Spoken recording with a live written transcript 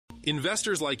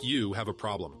Investors like you have a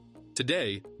problem.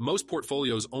 Today, most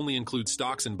portfolios only include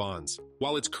stocks and bonds.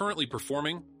 While it's currently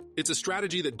performing, it's a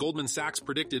strategy that Goldman Sachs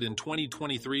predicted in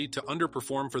 2023 to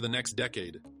underperform for the next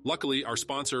decade. Luckily, our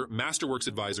sponsor, Masterworks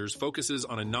Advisors, focuses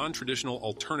on a non-traditional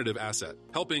alternative asset,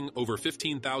 helping over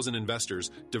 15,000 investors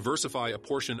diversify a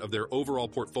portion of their overall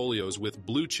portfolios with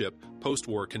blue-chip,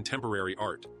 post-war contemporary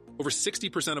art. Over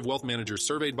 60% of wealth managers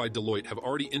surveyed by Deloitte have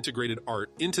already integrated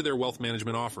art into their wealth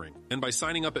management offering. And by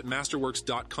signing up at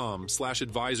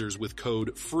masterworks.com/advisors with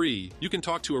code FREE, you can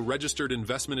talk to a registered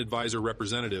investment advisor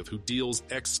representative who deals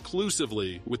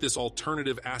exclusively with this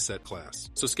alternative asset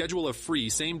class. So schedule a free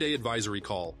same-day advisory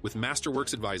call with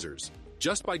Masterworks Advisors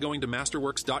just by going to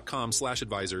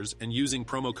masterworks.com/advisors and using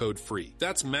promo code FREE.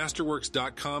 That's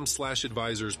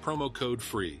masterworks.com/advisors, promo code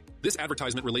FREE. This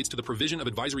advertisement relates to the provision of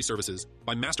advisory services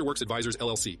by Masterworks Advisors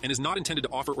LLC and is not intended to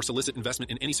offer or solicit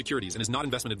investment in any securities and is not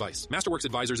investment advice. Masterworks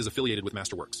Advisors is affiliated with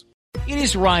Masterworks. It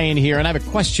is Ryan here, and I have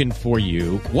a question for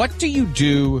you. What do you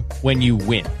do when you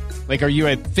win? Like, are you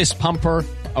a fist pumper,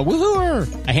 a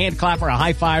woohooer, a hand clapper, a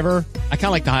high fiver? I kind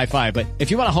of like the high five, but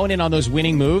if you want to hone in on those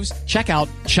winning moves, check out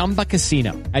Chumba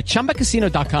Casino. At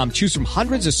ChumbaCasino.com, choose from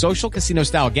hundreds of social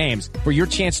casino-style games for your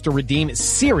chance to redeem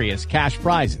serious cash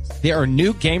prizes. There are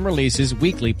new game releases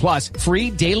weekly, plus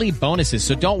free daily bonuses,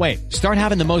 so don't wait. Start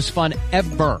having the most fun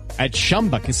ever at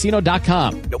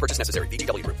ChumbaCasino.com. No purchase necessary.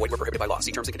 VGW Group. Void where prohibited by law.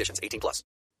 See terms and conditions. 18+.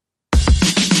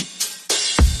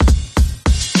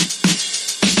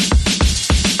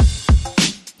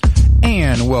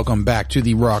 And welcome back to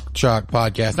the Rock Chalk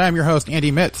Podcast. I'm your host,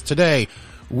 Andy Mitz. Today,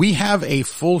 we have a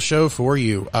full show for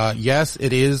you. Yes,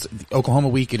 it is Oklahoma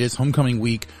week. It is homecoming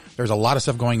week. There's a lot of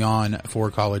stuff going on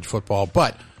for college football,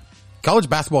 but college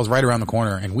basketball is right around the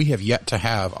corner, and we have yet to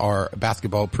have our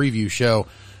basketball preview show.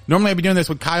 Normally, I'd be doing this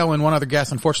with Kyle and one other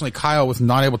guest. Unfortunately, Kyle was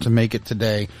not able to make it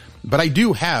today, but I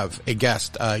do have a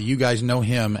guest. You guys know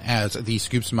him as the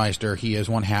Scoopsmeister. He is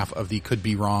one half of the Could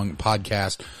Be Wrong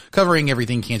podcast, covering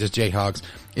everything Kansas Jayhawks.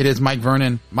 It is Mike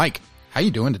Vernon. Mike, how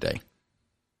you doing today?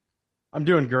 I'm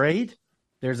doing great.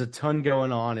 There's a ton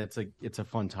going on. It's a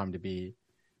fun time to be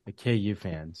a KU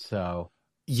fan. So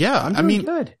yeah, I mean,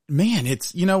 good. Man,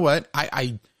 it's, you know what?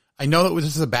 I know that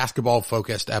this is a basketball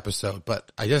focused episode,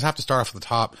 but I just have to start off at the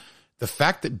top. The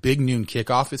fact that Big Noon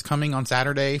Kickoff is coming on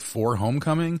Saturday for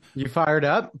homecoming. You fired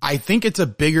up? I think it's a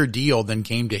bigger deal than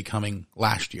game day coming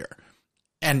last year.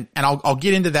 And I'll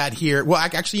get into that here. Well,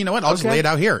 actually, you know what? I'll just lay it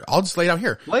out here.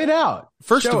 Lay it out.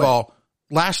 First of all,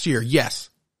 last year,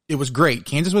 yes, it was great.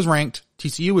 Kansas was ranked.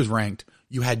 TCU was ranked.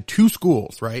 You had two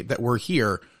schools, right, that were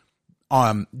here,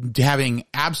 having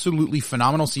absolutely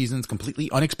phenomenal seasons,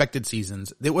 completely unexpected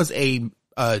seasons. It was a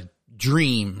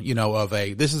dream,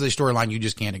 this is a storyline you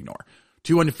just can't ignore.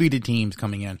 Two undefeated teams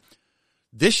coming in.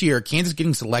 This year, Kansas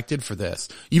getting selected for this,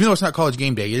 even though it's not college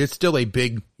game day, it's still a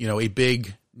big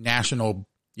national,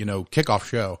 kickoff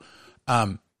show.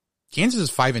 Kansas is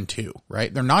 5-2,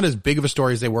 right? They're not as big of a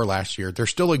story as they were last year. They're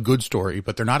still a good story,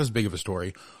 but they're not as big of a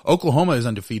story. Oklahoma is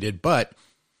undefeated, but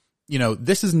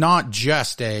this is not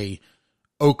just a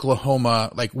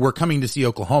Oklahoma, like we're coming to see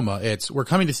Oklahoma. We're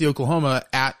coming to see Oklahoma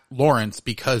at Lawrence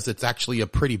because it's actually a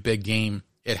pretty big game.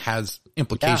 It has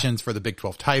implications for the Big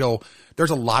 12 title.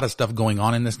 There's a lot of stuff going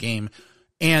on in this game.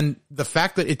 And the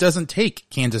fact that it doesn't take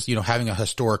Kansas, having a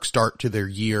historic start to their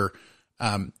year,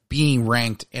 being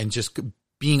ranked and just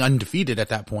being undefeated at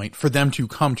that point for them to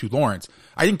come to Lawrence.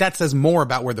 I think that says more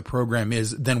about where the program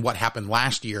is than what happened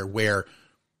last year, where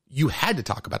you had to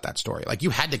talk about that story. Like, you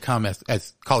had to come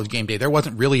as college game day. There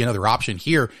wasn't really another option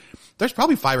here. There's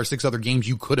probably 5 or 6 other games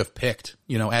you could have picked,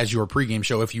 as your pregame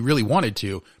show if you really wanted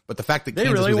to. But the fact that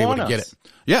Kansas was able to get it.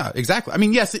 Yeah, exactly. I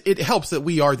mean, yes, it helps that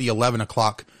we are the 11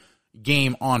 o'clock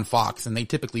game on Fox, and they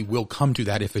typically will come to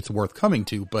that if it's worth coming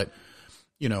to. But,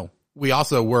 we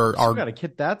also were got to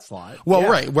hit that slot. Well,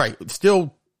 yeah. Right.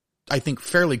 Still, I think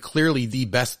fairly clearly the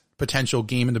best potential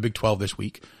game in the Big 12 this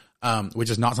week. Which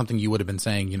is not something you would have been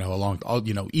saying,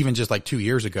 even just like 2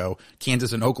 years ago.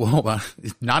 Kansas and Oklahoma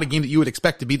is not a game that you would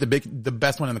expect to be the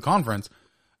best one in the conference.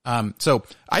 So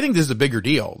I think this is a bigger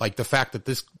deal. Like, the fact that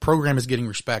this program is getting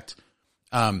respect.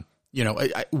 We'll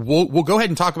go ahead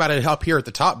and talk about it up here at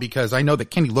the top, because I know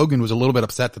that Kenny Logan was a little bit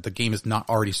upset that the game is not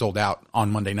already sold out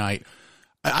on Monday night.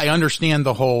 I understand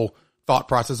the whole thought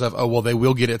process of, they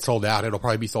will get it sold out. It'll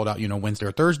probably be sold out, Wednesday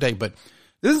or Thursday, but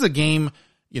this is a game,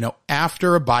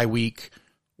 after a bye week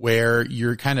where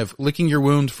you're kind of licking your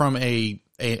wounds from an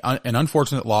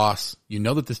unfortunate loss. You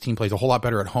know that this team plays a whole lot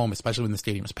better at home, especially when the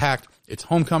stadium is packed. It's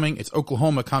homecoming. It's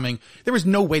Oklahoma coming. There was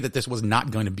no way that this was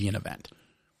not going to be an event.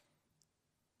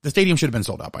 The stadium should have been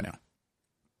sold out by now.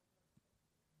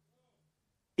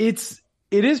 It's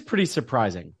it is pretty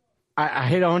surprising.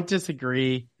 I don't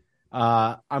disagree.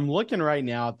 I'm looking right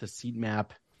now at the seat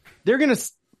map.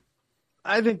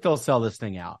 I think they'll sell this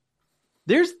thing out.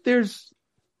 I'm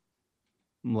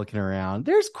looking around.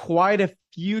 There's quite a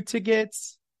few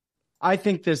tickets. I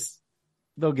think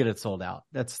they'll get it sold out.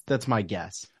 That's my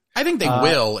guess. I think they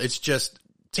will. It's just,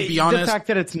 to be honest, the fact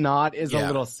that it's not is a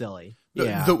little silly.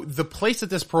 The place that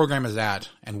this program is at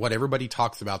and what everybody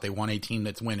talks about, they want a team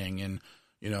that's winning, and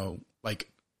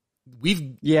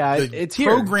it's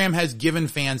here. Program has given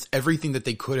fans everything that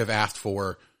they could have asked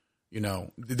for.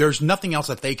 There's nothing else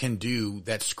that they can do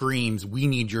that screams, we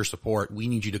need your support. We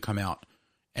need you to come out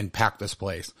and pack this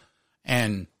place.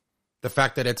 And the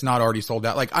fact that it's not already sold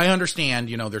out, I understand,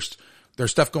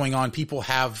 there's stuff going on. People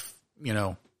have,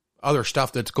 other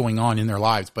stuff that's going on in their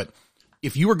lives. But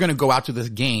if you were going to go out to this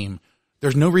game,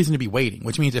 there's no reason to be waiting,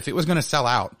 which means if it was going to sell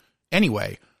out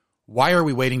anyway, why are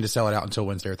we waiting to sell it out until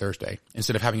Wednesday or Thursday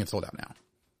instead of having it sold out now?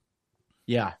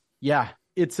 Yeah. Yeah.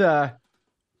 It's we're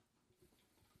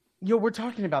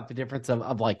talking about the difference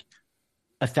of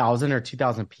 1,000 or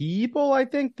 2,000 people. I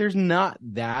think there's not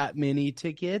that many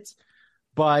tickets,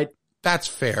 but that's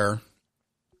fair.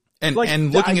 And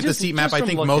looking at the seat map, I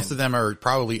think most of them are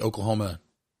probably Oklahoma.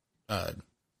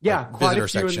 Visitor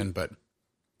section, but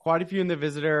quite a few in the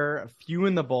visitor, a few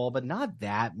in the bowl, but not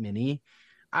that many.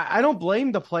 I don't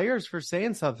blame the players for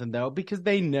saying something though, because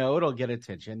they know it'll get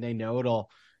attention. They know it'll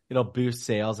boost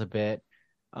sales a bit.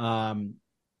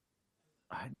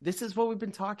 This is what we've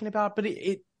been talking about, but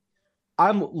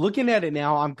I'm looking at it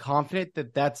now. I'm confident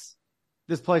that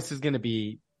this place is going to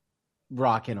be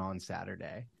rocking on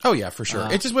Saturday. Oh yeah, for sure.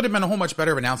 It just would have been a whole much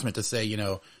better announcement to say,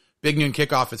 Big Noon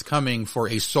Kickoff is coming for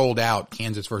a sold out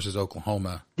Kansas versus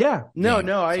Oklahoma. Yeah,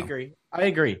 I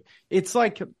agree. It's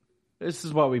this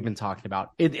is what we've been talking about.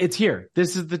 It's here.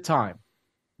 This is the time.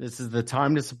 This is the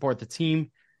time to support the team.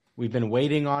 We've been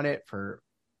waiting on it for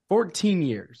 14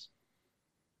 years.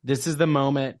 This is the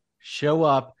moment. Show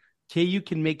up. KU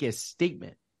can make a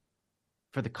statement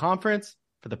for the conference,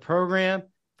 for the program,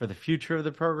 for the future of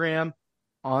the program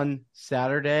on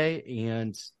Saturday.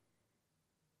 And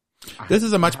this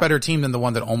is a much better team than the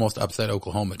one that almost upset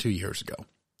Oklahoma 2 years ago.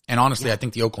 And honestly, I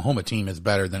think the Oklahoma team is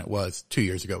better than it was 2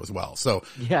 years ago as well. So,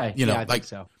 I think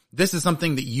so. This is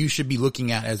something that you should be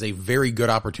looking at as a very good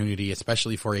opportunity,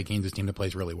 especially for a Kansas team that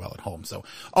plays really well at home. So,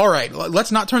 all right,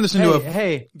 let's not turn this into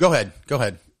Hey, go ahead.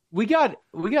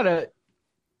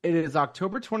 It is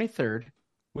October 23rd.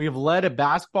 We have led a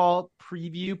basketball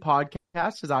preview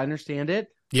podcast, as I understand it.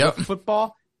 Yep.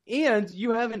 Football. And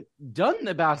you haven't done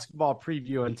the basketball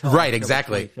preview until right, October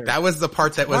exactly. 23rd. That was the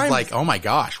part that was like, oh my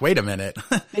gosh, wait a minute.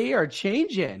 They are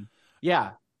changing.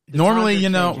 Yeah. Normally,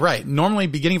 normally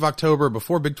beginning of October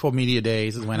before Big 12 Media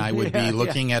Days is when I would be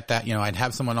looking at that. I'd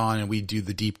have someone on and we'd do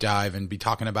the deep dive and be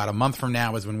talking about a month from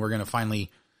now is when we're going to finally,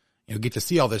 get to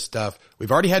see all this stuff.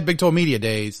 We've already had Big 12 Media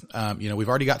Days. We've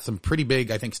already got some pretty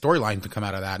big, I think, storylines to come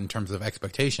out of that in terms of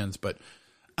expectations. But,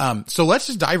 so let's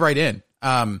just dive right in.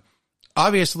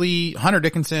 Obviously, Hunter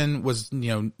Dickinson was,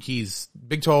 he's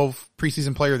Big 12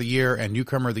 preseason player of the year and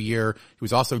newcomer of the year. He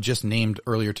was also just named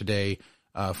earlier today,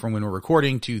 from when we're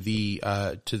recording to the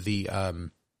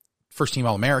first team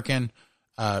All-American,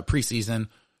 preseason.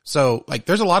 So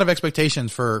there's a lot of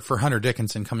expectations for Hunter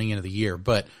Dickinson coming into the year,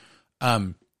 but,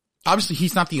 obviously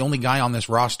he's not the only guy on this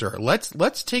roster.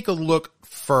 Let's take a look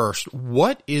first.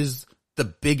 What is the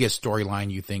biggest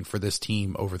storyline you think for this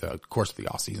team over the course of the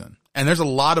offseason? And there's a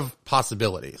lot of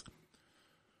possibilities.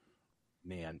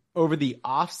 Man, over the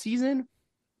offseason?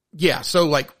 Yeah.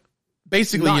 So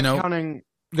basically, counting,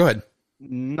 go ahead.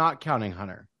 Not counting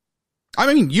Hunter.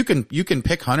 I mean, you can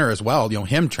pick Hunter as well.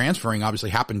 Him transferring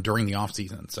obviously happened during the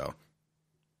offseason. So,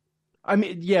 I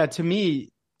mean, yeah, to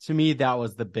me, that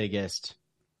was the biggest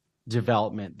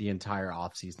development the entire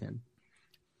offseason.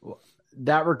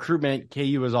 That recruitment,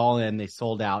 KU was all in. They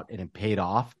sold out and it paid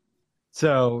off.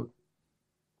 So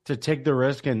to take the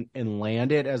risk and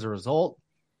land it as a result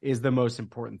is the most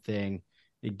important thing.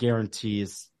 It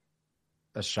guarantees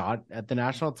a shot at the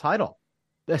national title,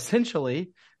 essentially.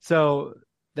 So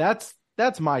that's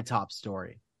my top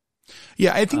story.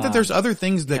 Yeah, I think that there's other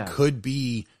things that could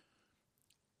be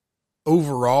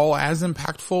overall as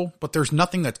impactful, but there's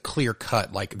nothing that's clear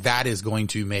cut. That is going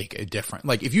to make a difference.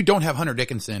 If you don't have Hunter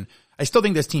Dickinson, I still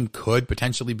think this team could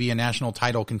potentially be a national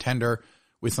title contender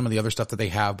with some of the other stuff that they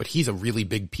have, but he's a really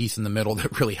big piece in the middle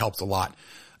that really helps a lot.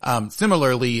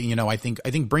 Similarly, I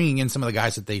think bringing in some of the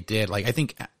guys that they did, I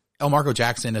think Elmarco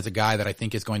Jackson is a guy that I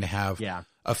think is going to have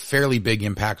a fairly big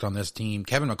impact on this team.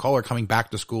 Kevin McCullough coming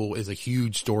back to school is a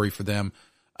huge story for them.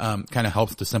 kind of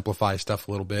helps to simplify stuff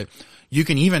a little bit. You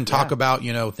can even talk about,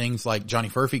 things like Johnny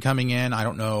Furphy coming in. I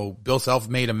don't know. Bill Self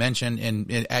made a mention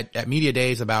at media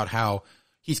days about how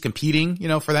he's competing,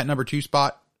 for that number 2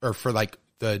 spot or for like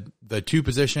the 2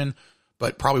 position,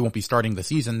 but probably won't be starting the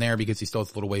season there because he still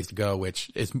has a little ways to go,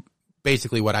 which is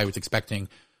basically what I was expecting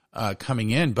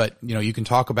coming in. But, you can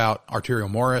talk about Arterio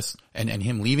Morris and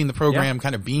him leaving the program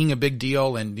kind of being a big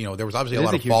deal. And, there was obviously a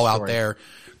lot of fallout there.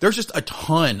 There's just a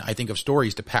ton, I think, of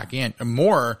stories to pack in,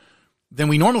 more than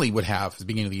we normally would have at the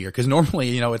beginning of the year. Cause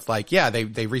normally, it's like,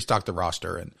 they restocked the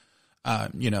roster and,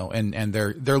 and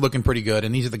they're looking pretty good.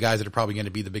 And these are the guys that are probably going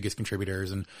to be the biggest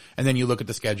contributors. And then you look at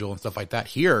the schedule and stuff like that.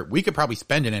 Here, we could probably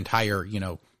spend an entire,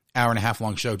 hour and a half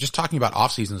long show just talking about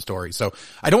off-season stories. So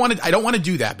I don't want to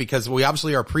do that because we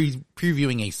obviously are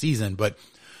previewing a season, but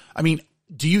I mean,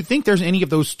 do you think there's any of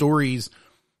those stories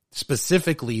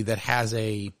specifically that has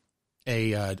an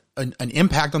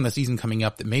impact on the season coming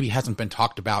up that maybe hasn't been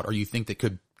talked about, or you think that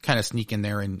could kind of sneak in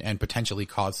there and potentially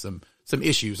cause some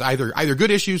issues, either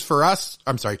good issues for us,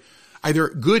 either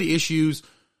good issues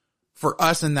for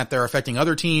us in that they're affecting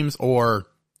other teams, or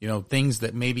things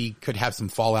that maybe could have some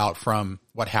fallout from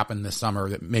what happened this summer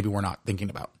that maybe we're not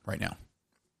thinking about right now?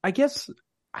 I guess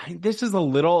this is a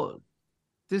little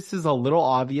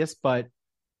obvious, but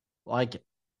like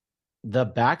the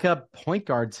backup point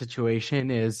guard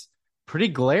situation is pretty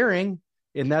glaring,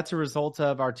 and that's a result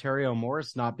of Arterio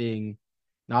Morris not being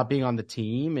on the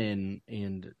team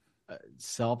and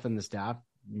Self and the staff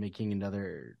making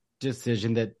another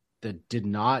decision that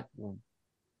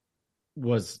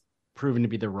was proven to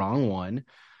be the wrong one.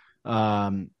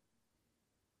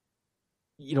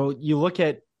 You look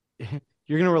at,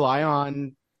 you're going to rely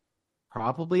on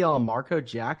probably Marco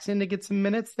Jackson to get some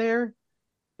minutes there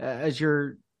as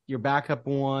your backup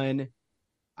one.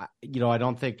 I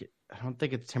don't think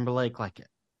it's Timberlake. Like,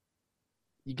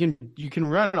 you can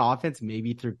run an offense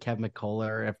maybe through Kevin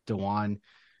McCullough if DeJuan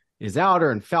is out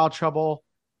or in foul trouble.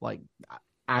 Like,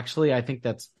 actually, I think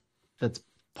that's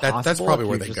possible. That's probably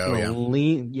where they go.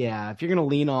 If you're going to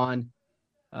lean on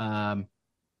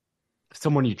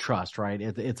someone you trust, right?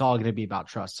 It's all going to be about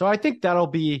trust. So I think that'll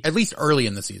be at least early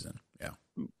in the season. Yeah,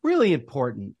 really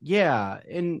important. Yeah,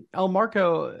 and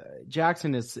Marco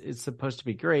Jackson is supposed to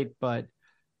be great, but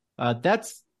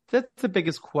that's the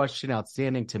biggest question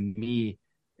outstanding to me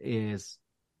is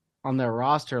on their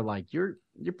roster. Like, you're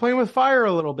playing with fire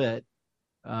a little bit.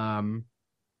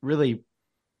 Really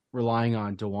relying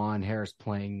on DeJuan Harris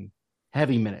playing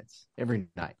heavy minutes every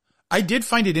night. I did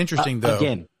find it interesting, though.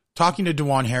 Again, talking to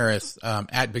DeJuan Harris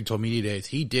at Big 12 Media Days,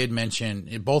 he did mention,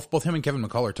 both him and Kevin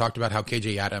McCullough talked about how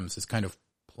KJ Adams is kind of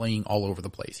playing all over the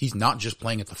place. He's not just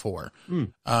playing at the 4.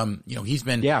 He's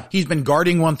been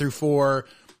guarding 1 through 4.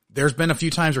 There's been a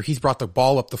few times where he's brought the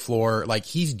ball up the floor. Like,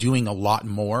 he's doing a lot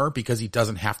more because he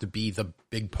doesn't have to be the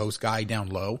big post guy down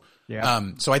low. Yeah.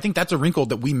 So I think that's a wrinkle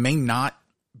that we may not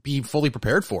be fully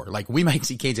prepared for. Like, we might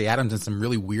see KJ Adams in some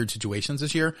really weird situations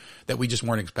this year that we just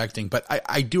weren't expecting. But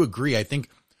I do agree. I think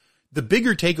the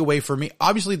bigger takeaway for me,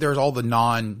 obviously there's all the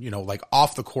like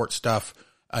off the court stuff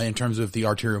in terms of the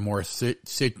Arterio Morris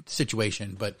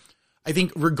situation. But I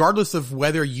think regardless of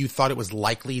whether you thought it was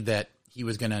likely that he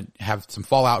was going to have some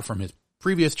fallout from his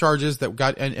previous charges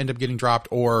that end up getting dropped,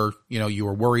 or, you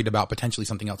were worried about potentially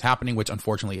something else happening, which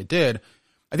unfortunately it did.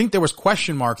 I think there was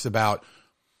question marks about,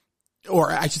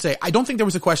 or I should say, I don't think there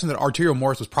was a question that Arterio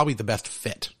Morris was probably the best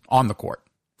fit on the court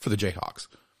for the Jayhawks.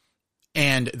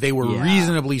 And they were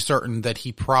reasonably certain that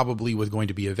he probably was going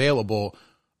to be available.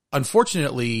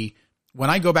 Unfortunately, when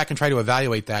I go back and try to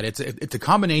evaluate that, it's a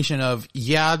combination of,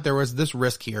 there was this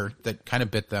risk here that kind of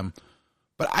bit them,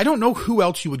 but I don't know who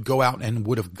else you would go out and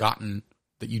would have gotten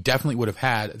that you definitely would have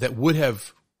had that would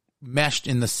have meshed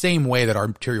in the same way that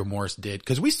Arterio Morris did.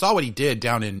 Cause we saw what he did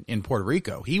down in Puerto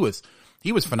Rico. He was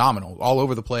phenomenal all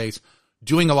over the place,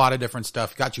 doing a lot of different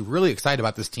stuff, got you really excited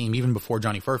about this team even before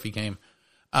Johnny Furphy came.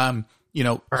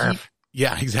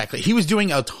 Exactly. He was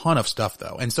doing a ton of stuff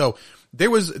though. And so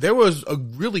there was a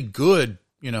really good,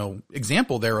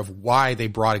 example there of why they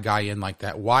brought a guy in like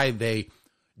that, why they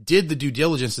did the due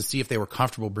diligence to see if they were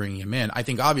comfortable bringing him in. I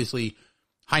think obviously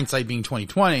hindsight being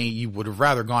 2020, you would have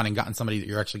rather gone and gotten somebody that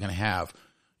you're actually going to have,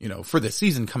 for the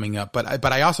season coming up. But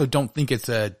I also don't think it's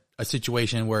a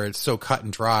situation where it's so cut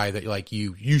and dry that like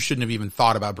you shouldn't have even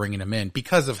thought about bringing him in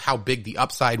because of how big the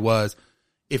upside was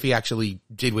if he actually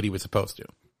did what he was supposed to.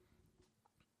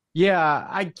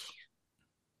 Yeah,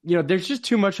 there's just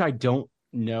too much I don't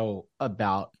know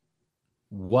about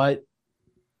what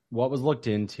was looked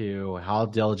into, how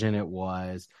diligent it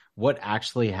was, what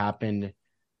actually happened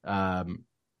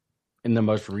in the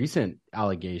most recent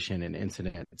allegation and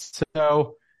incident.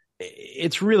 So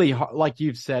it's really hard. Like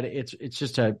you've said, it's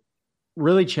just a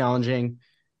really challenging.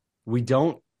 We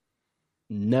don't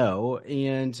know.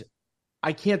 And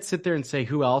I can't sit there and say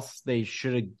who else they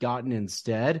should have gotten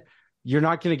instead. You're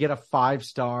not going to get a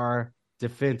 5-star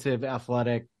defensive,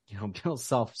 athletic, Bill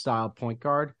Self style point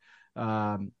guard.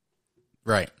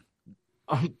 Right.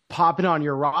 Popping on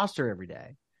your roster every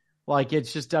day. Like,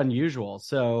 it's just unusual.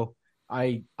 So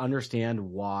I understand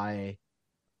why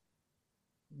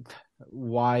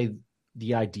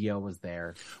the idea was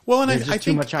there. Well, and I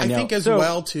think as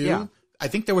well too. Yeah. I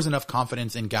think there was enough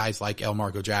confidence in guys like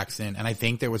Elmarko Jackson, and I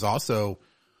think there was also,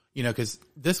 because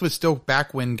this was still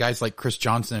back when guys like Chris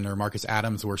Johnson or Marcus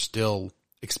Adams were still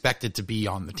expected to be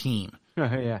on the team.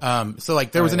 Yeah. So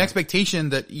like there was an expectation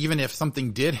that even if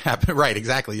something did happen, right,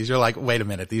 exactly. You're like, wait a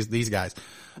minute, these guys,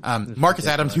 Marcus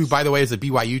Adams, who by the way is a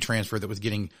BYU transfer that was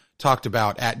getting talked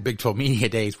about at Big 12 Media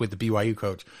Days with the BYU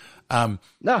coach.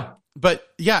 No, but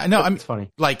yeah, no, it's funny.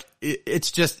 Like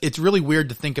it's really weird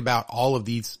to think about all of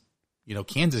these,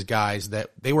 Kansas guys that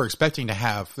they were expecting to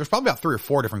have. There's probably about 3 or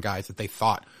 4 different guys that they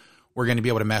thought were going to be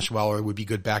able to mesh well or would be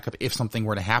good backup if something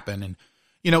were to happen. And,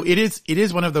 it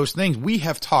is one of those things we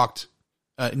have talked,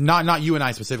 not you and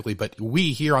I specifically, but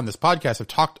we here on this podcast have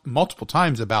talked multiple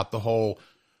times about the whole,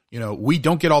 we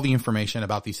don't get all the information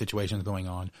about these situations going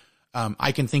on.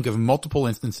 I can think of multiple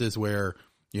instances where,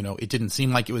 it didn't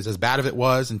seem like it was as bad as it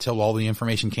was until all the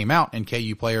information came out and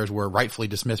KU players were rightfully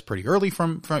dismissed pretty early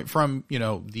from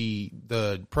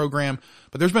the program.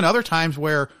 But there's been other times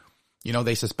where,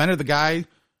 they suspended the guy,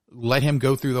 let him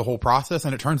go through the whole process,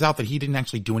 and it turns out that he didn't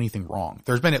actually do anything wrong.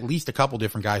 There's been at least a couple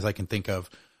different guys I can think of,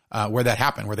 where that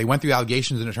happened, where they went through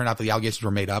allegations and it turned out that the allegations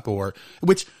were made up,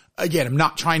 which again, I'm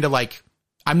not trying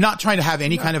to have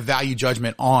any kind of value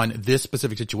judgment on this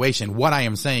specific situation. What I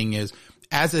am saying is,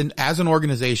 as an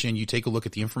organization, you take a look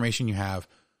at the information you have,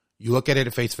 you look at it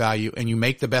at face value, and you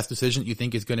make the best decision you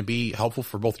think is going to be helpful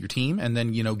for both your team, and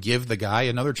then, give the guy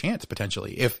another chance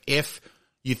potentially if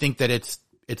you think that it's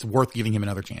worth giving him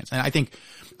another chance. And I think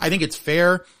it's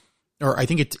fair, or I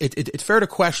think it's fair to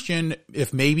question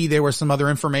if maybe there was some other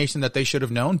information that they should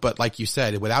have known. But like you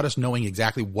said, without us knowing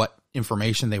exactly what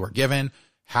information they were given,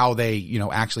 how they,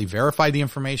 actually verified the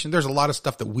information, there's a lot of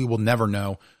stuff that we will never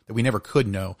know, that we never could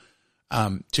know,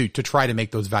 to try to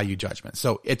make those value judgments.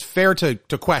 So it's fair to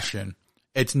question.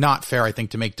 It's not fair, I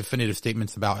think, to make definitive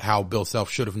statements about how Bill Self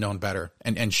should have known better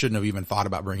and shouldn't have even thought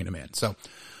about bringing him in. So,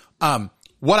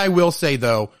 what I will say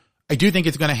though, I do think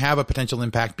it's going to have a potential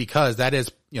impact, because that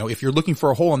is, if you're looking for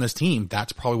a hole in this team,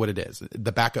 that's probably what it is.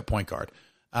 The backup point guard.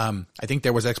 I think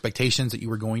there was expectations that you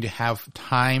were going to have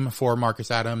time for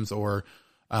Marcus Adams or,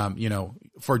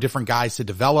 for different guys to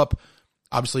develop.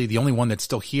 Obviously the only one that's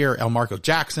still here, Elmarko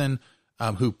Jackson,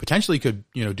 who potentially could,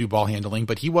 do ball handling,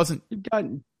 but he wasn't. You've got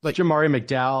like Jamari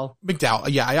McDowell.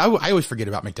 Yeah. I always forget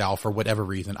about McDowell for whatever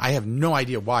reason. I have no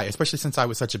idea why, especially since I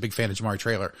was such a big fan of Jamari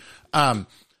Traylor.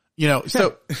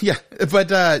 So yeah,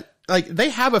 but, like they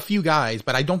have a few guys,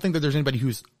 but I don't think that there's anybody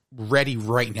who's ready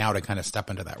right now to kind of step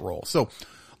into that role. So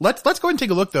let's go ahead and take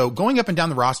a look though, going up and down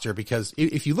the roster, because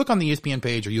if you look on the ESPN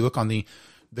page or you look on the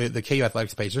KU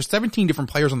Athletics page, there's 17 different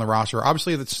players on the roster.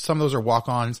 Obviously some of those are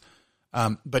walk-ons.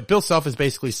 But Bill Self has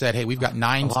basically said, hey, we've got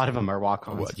 9. A lot of them are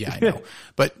walk-ons. Well, yeah, I know.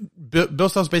 But Bill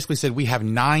Self's basically said we have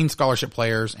 9 scholarship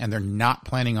players, and they're not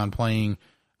planning on playing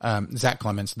Zach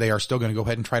Clements. They are still going to go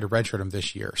ahead and try to redshirt him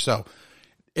this year. So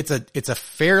it's a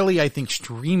fairly, I think,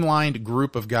 streamlined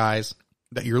group of guys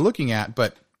that you're looking at.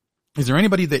 But is there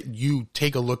anybody that you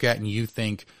take a look at and you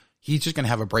think he's just going to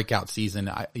have a breakout season?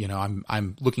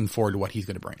 I'm looking forward to what he's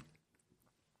going to bring.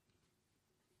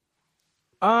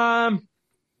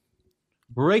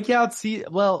 Breakout season.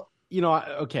 Well,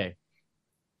 okay.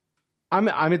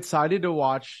 I'm excited to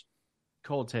watch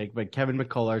Cole but Kevin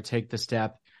McCullar take the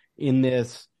step in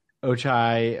this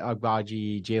Ochai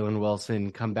Agbaji, Jalen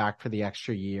Wilson come back for the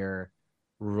extra year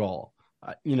role.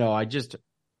 I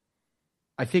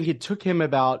think it took him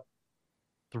about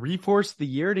 3/4 of the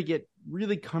year to get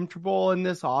really comfortable in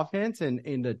this offense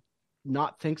and to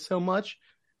not think so much.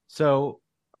 So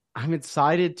I'm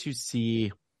excited to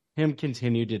see him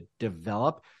continue to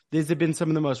develop. These have been some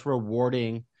of the most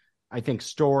rewarding, I think,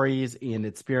 stories and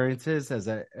experiences as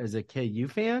a KU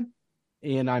fan.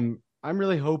 And I'm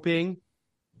really hoping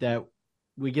that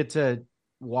we get to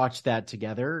watch that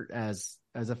together as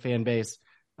a fan base.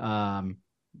 So,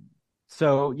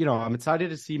 I'm excited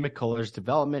to see McCullar's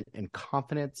development and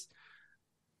confidence.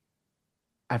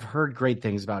 I've heard great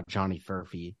things about Johnny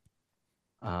Furphy.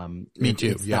 Me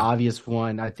too. It's the obvious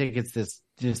one. I think it's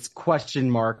this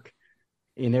question mark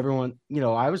in everyone.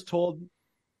 I was told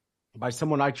by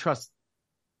someone I trust,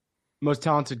 most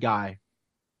talented guy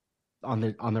on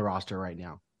the roster right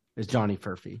now is Johnny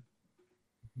Furphy.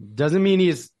 Doesn't mean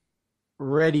he's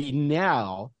ready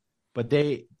now, but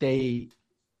they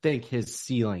think his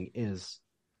ceiling is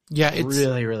it's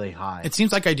really, really high. It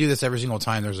seems like I do this every single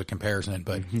time there's a comparison,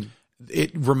 but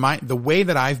the way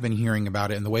that I've been hearing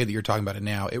about it and the way that you're talking about it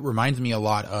now, it reminds me a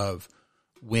lot of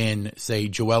when, say,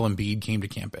 Joel Embiid came to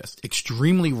campus.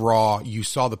 Extremely raw. You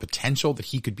saw the potential that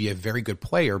he could be a very good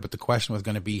player, but the question was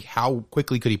going to be how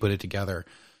quickly could he put it together?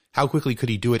 How quickly could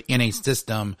he do it in a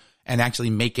system and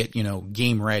actually make it,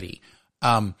 game ready?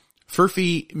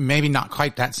 Furphy, maybe not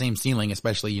quite that same ceiling,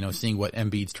 especially, seeing what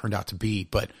Embiid's turned out to be,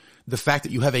 but the fact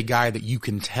that you have a guy that you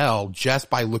can tell just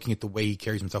by looking at the way he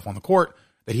carries himself on the court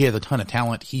that he has a ton of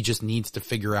talent. He just needs to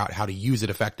figure out how to use it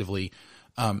effectively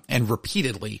and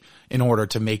repeatedly in order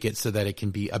to make it so that it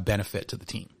can be a benefit to the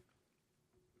team.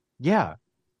 Yeah.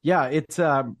 It's,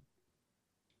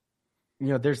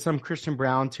 there's some Christian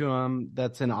Brown to him.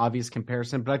 That's an obvious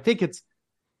comparison, but I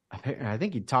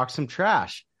think he talks some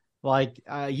trash. Like,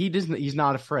 he's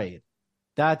not afraid.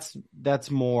 That's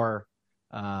more,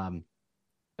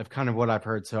 of kind of what I've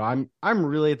heard. So I'm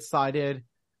really excited.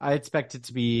 I expect it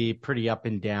to be pretty up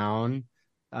and down.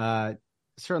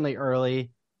 Certainly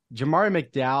early. Jamari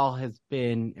McDowell has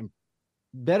been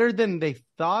better than they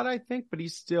thought, I think, but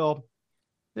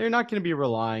they're not going to be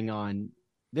relying on,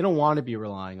 they don't want to be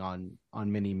relying on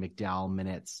many McDowell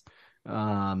minutes.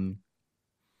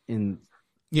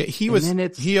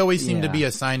 He always seemed to be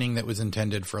a signing that was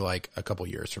intended for like a couple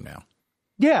years from now.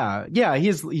 Yeah.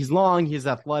 He's long, he's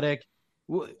athletic.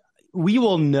 We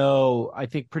will know, I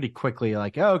think, pretty quickly,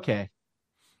 like, oh, okay.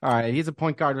 All right, he's a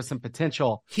point guard with some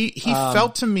potential. He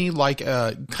felt to me like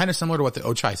kind of similar to what the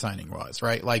Ochai signing was,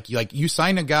 right? Like you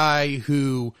sign a guy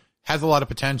who has a lot of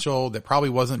potential that probably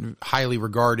wasn't highly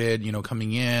regarded,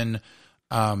 coming in.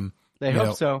 They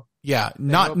hope so. Yeah,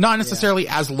 not necessarily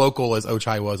as local as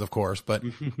Ochai was, of course, but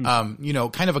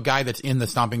kind of a guy that's in the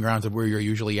stomping grounds of where you're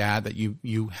usually at, that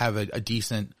you have a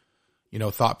decent,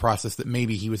 thought process that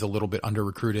maybe he was a little bit under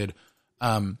recruited.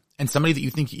 And somebody that you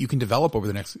think you can develop over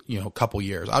the next, couple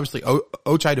years. Obviously,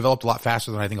 Ochai developed a lot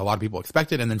faster than I think a lot of people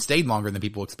expected, and then stayed longer than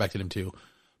people expected him to.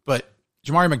 But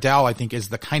Jamari McDowell, I think, is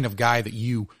the kind of guy that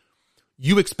you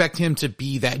expect him to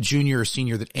be that junior or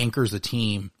senior that anchors the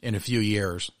team in a few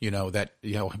years, that,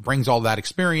 brings all that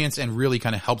experience and really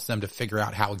kind of helps them to figure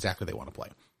out how exactly they want to play.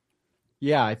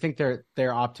 Yeah, I think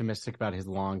they're optimistic about his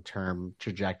long-term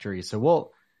trajectory.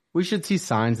 So we should see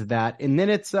signs of that. And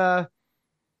then it's,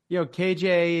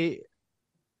 KJ,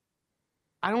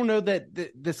 I don't know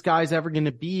that this guy's ever going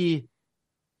to be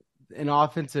an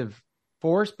offensive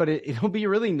force, but it'll be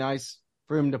really nice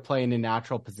for him to play in a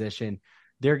natural position.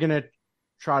 They're going to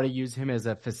try to use him as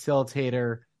a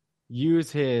facilitator,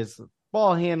 use his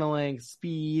ball handling,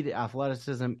 speed,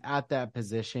 athleticism at that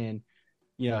position.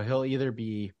 He'll either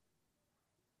be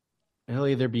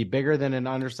bigger than an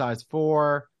undersized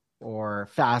 4 or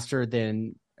faster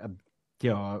than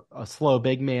a slow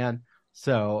big man.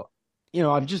 So,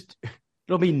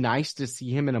 it'll be nice to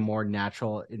see him in a more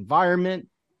natural environment.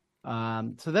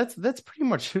 So that's pretty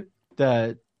much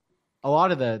a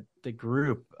lot of the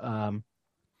group.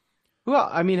 Well,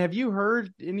 I mean, have you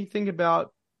heard anything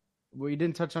about, we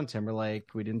didn't touch on Timberlake.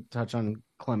 We didn't touch on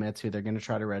Clements, who they're going to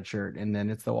try to redshirt, and then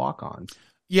it's the walk-ons.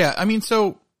 Yeah. I mean,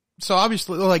 so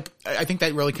obviously, like, I think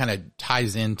that really kind of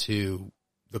ties into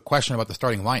the question about the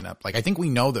starting lineup. Like, I think we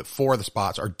know that 4 of the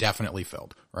spots are definitely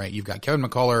filled, right? You've got Kevin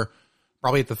McCullough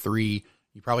probably at the 3.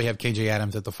 You probably have KJ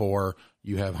Adams at the 4.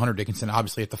 You have Hunter Dickinson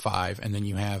obviously at the 5. And then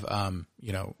you have,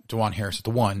 DeJuan Harris at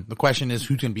the 1. The question is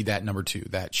who's going to be that number 2,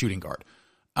 that shooting guard.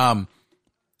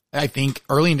 I think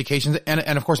early indications,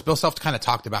 and of course, Bill Self kind of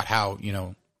talked about how,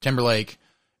 Timberlake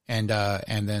and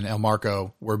then El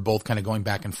Marco were both kind of going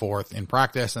back and forth in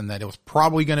practice, and that it was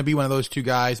probably going to be one of those 2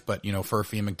 guys, but,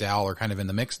 Furphy and McDowell are kind of in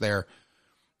the mix there.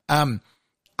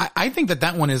 I think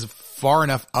that one is far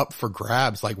enough up for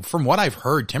grabs. Like, from what I've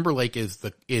heard, Timberlake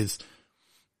is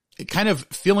kind of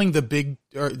filling the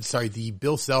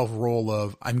Bill Self role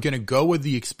of, I'm going to go with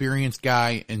the experienced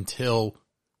guy until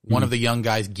one of the young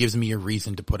guys gives me a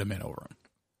reason to put him in over him.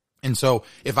 And so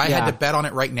if I had to bet on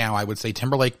it right now, I would say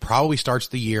Timberlake probably starts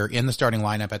the year in the starting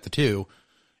lineup at the 2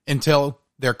 until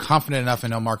they're confident enough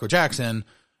in Elmarco Jackson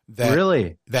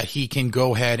that he can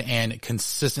go ahead and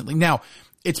consistently. Now,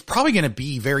 it's probably going to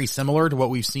be very similar to what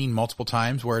we've seen multiple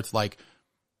times, where it's like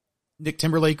Nicholas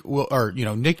Timberlake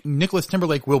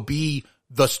will be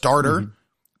the starter,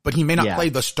 but he may not play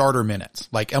the starter minutes.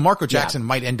 Like, Elmarco Jackson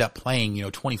might end up playing,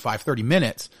 25, 30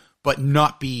 minutes, but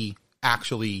not be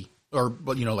actually,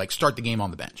 start the game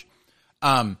on the bench.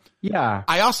 Yeah.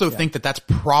 I also think that that's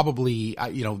probably,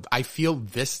 I feel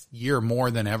this year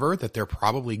more than ever that they're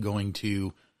probably going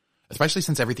to, especially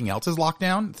since everything else is locked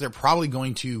down, they're probably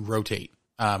going to rotate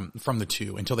from the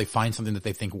two until they find something that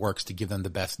they think works to give them the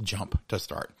best jump to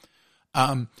start.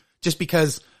 Just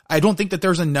because I don't think that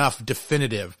there's enough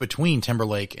definitive between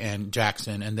Timberlake and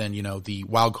Jackson and then, the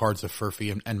wild cards of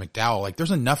Furphy and McDowell. Like,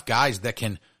 there's enough guys that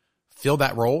can fill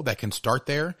that role, that can start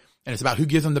there. And it's about who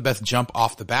gives them the best jump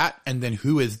off the bat and then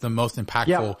who is the most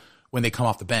impactful when they come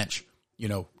off the bench,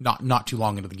 not too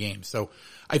long into the game. So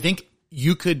I think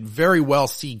you could very well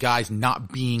see guys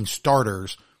not being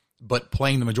starters, but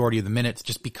playing the majority of the minutes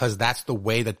just because that's the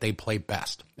way that they play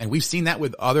best. And we've seen that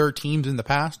with other teams in the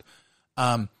past.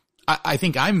 I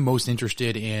think I'm most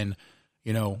interested in,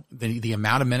 the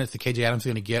amount of minutes that KJ Adams is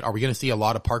going to get. Are we going to see a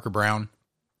lot of Parker Brown?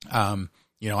 I'm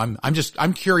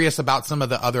curious about some of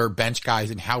the other bench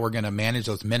guys and how we're going to manage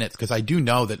those minutes. Cause I do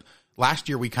know that last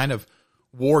year we kind of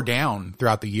wore down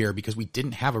throughout the year because we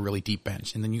didn't have a really deep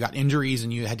bench. And then you got injuries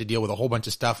and you had to deal with a whole bunch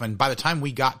of stuff. And by the time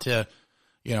we got to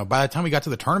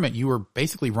the tournament, you were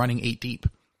basically running 8 deep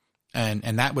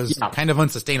and that was kind of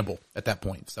unsustainable at that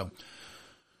point. So,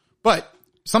 but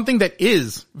something that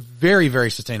is very,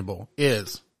 very sustainable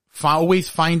is always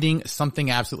finding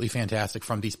something absolutely fantastic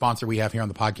from the sponsor we have here on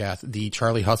the podcast, the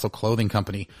Charlie Hustle Clothing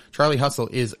Company. Charlie Hustle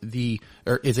is a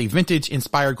vintage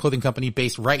inspired clothing company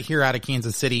based right here out of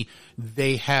Kansas City.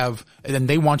 They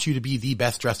want you to be the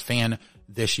best dressed fan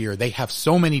this year. They have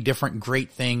so many different great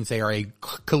things. They are a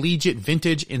collegiate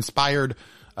vintage inspired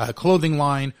clothing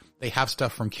line. They have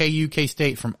stuff from KU,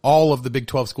 K-State, from all of the Big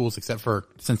 12 schools except for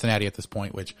Cincinnati at this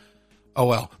point, which, oh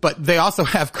well. But they also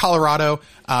have Colorado,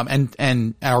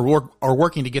 and are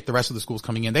working to get the rest of the schools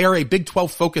coming in. They are a Big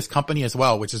 12 focused company as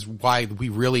well, which is why we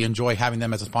really enjoy having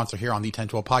them as a sponsor here on the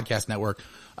 1012 Podcast Network,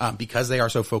 because they are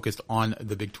so focused on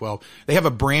the Big 12. They have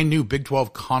a brand new Big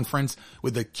 12 conference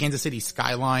with the Kansas City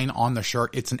skyline on the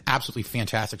shirt. It's an absolutely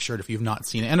fantastic shirt if you've not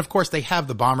seen it. And of course they have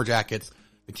the bomber jackets.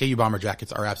 The KU bomber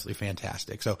jackets are absolutely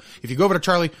fantastic. So if you go over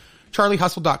to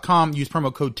charliehustle.com, use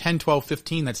promo code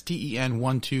 101215, that's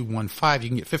TEN1215. You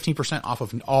can get 15% off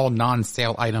of all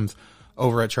non-sale items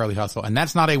over at Charlie Hustle. And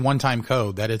that's not a one-time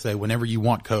code. That is a whenever you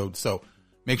want code. So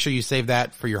make sure you save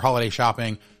that for your holiday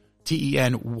shopping.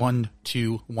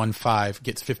 TEN1215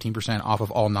 gets 15% off of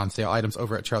all non-sale items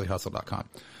over at charliehustle.com.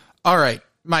 All right,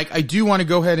 Mike, I do want to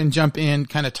go ahead and jump in,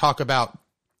 kind of talk about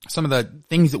some of the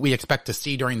things that we expect to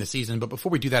see during the season. But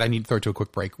before we do that, I need to throw it to a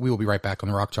quick break. We will be right back on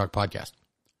the Rock Chalk Podcast.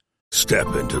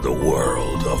 Step into the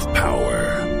world of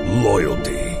power,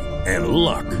 loyalty, and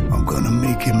luck. I'm going to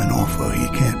make him an offer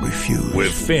he can't refuse.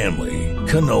 With family,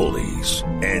 cannolis,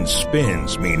 and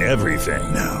spins mean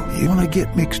everything. Now, you want to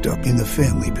get mixed up in the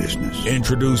family business.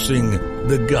 Introducing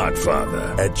The Godfather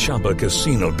at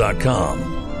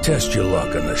ChumbaCasino.com. Test your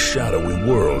luck in the shadowy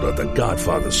world of The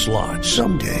Godfather slot.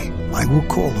 Someday, I will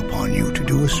call upon you to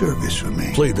do a service for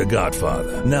me. Play The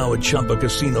Godfather now at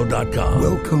ChumbaCasino.com.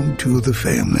 Welcome to the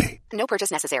family. No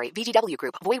purchase necessary. VGW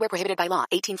Group. Void where prohibited by law.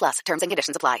 18+. Terms and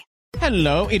conditions apply.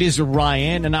 Hello, it is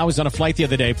Ryan, and I was on a flight the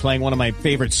other day playing one of my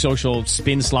favorite social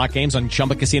spin slot games on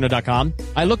ChumbaCasino.com.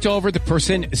 I looked over at the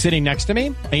person sitting next to me,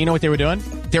 and you know what they were doing?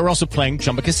 They were also playing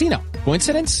Chumba Casino.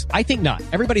 Coincidence? I think not.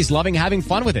 Everybody's loving having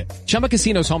fun with it. Chumba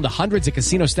Casino is home to hundreds of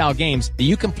casino-style games that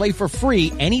you can play for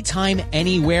free anytime,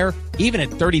 anywhere, even at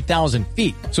 30,000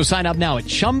 feet. So sign up now at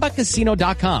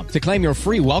ChumbaCasino.com to claim your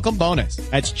free welcome bonus.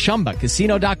 That's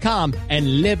ChumbaCasino.com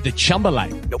and live the Chumba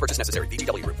life. No purchase necessary.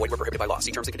 VGW Group. Void where prohibited by law.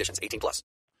 See terms and conditions. 18+.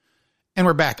 And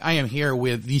we're back. I am here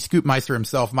with the Scoopmeister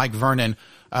himself, Mike Vernon.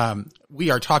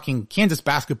 We are talking Kansas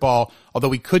basketball, although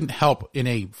we couldn't help in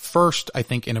a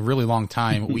really long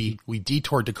time. we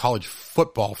detoured to college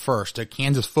football first, to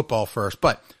Kansas football first,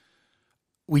 but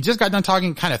we just got done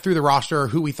talking kind of through the roster,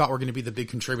 who we thought were going to be the big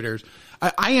contributors.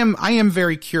 I am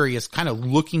very curious, kind of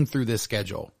looking through this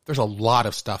schedule. There's a lot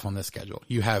of stuff on this schedule.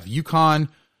 You have UConn,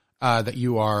 that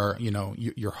you are,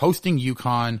 you're hosting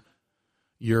UConn.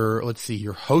 You're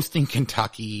hosting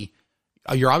Kentucky.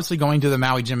 You're obviously going to the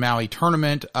Maui Jim Maui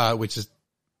tournament, which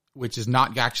is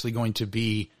not actually going to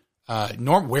be,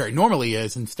 where it normally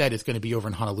is. Instead, it's going to be over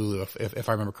in Honolulu, if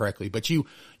I remember correctly. But you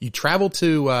travel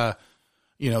to,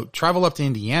 travel up to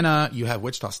Indiana. You have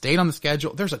Wichita State on the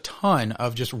schedule. There's a ton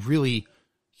of just really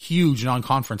huge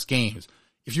non-conference games.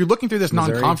 If you're looking through this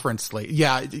non-conference slate,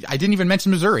 I didn't even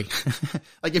mention Missouri.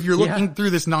 Like if you're looking through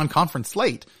this non-conference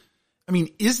slate, I mean,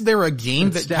 is there a game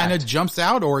that kind of jumps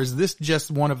out, or is this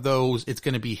just one of those, it's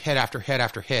going to be hit after hit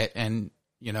after hit, and,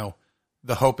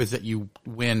 the hope is that you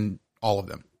win all of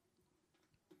them?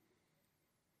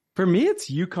 For me, it's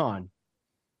UConn.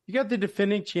 you got the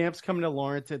defending champs coming to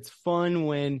Lawrence. It's fun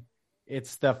when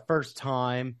it's the first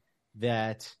time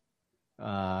that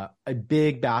a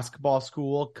big basketball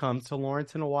school comes to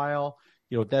Lawrence in a while.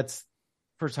 That's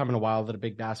first time in a while that a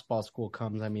big basketball school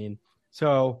comes. I mean,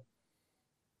 so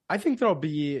I think there'll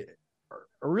be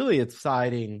a really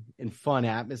exciting and fun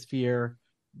atmosphere,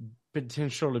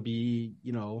 potential to be,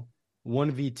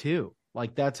 1v2.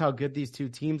 Like, that's how good these two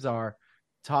teams are.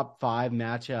 Top 5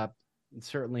 matchup,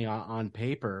 certainly on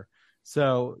paper.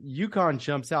 So UConn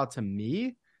jumps out to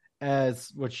me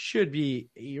as what should be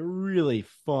a really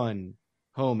fun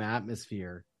home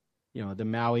atmosphere. The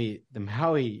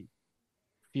Maui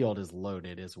field is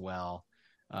loaded as well.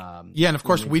 Yeah, and of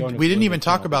course we didn't even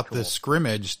talk about the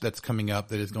scrimmage that's coming up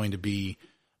that is going to be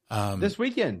this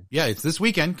weekend. Yeah, it's this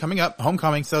weekend coming up,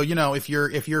 homecoming. So, if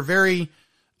you're very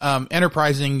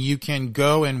enterprising, you can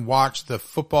go and watch the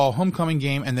football homecoming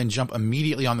game and then jump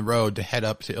immediately on the road to head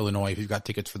up to Illinois if you've got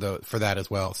tickets for that as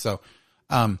well. So,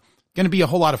 going to be a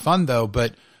whole lot of fun though,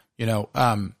 but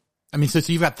so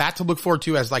you've got that to look forward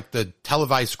to as like the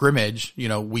televised scrimmage.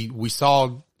 We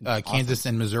saw Kansas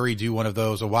and Missouri do one of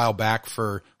those a while back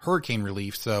for hurricane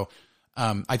relief. So,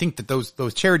 I think that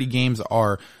those charity games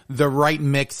are the right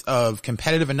mix of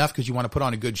competitive enough because you want to put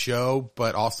on a good show,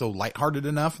 but also lighthearted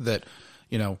enough that,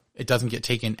 it doesn't get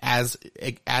taken as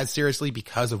seriously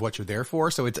because of what you're there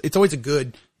for. So it's always a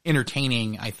good,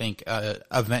 entertaining, I think,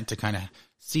 event to kind of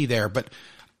see there. But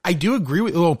I do agree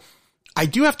I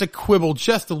do have to quibble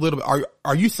just a little bit.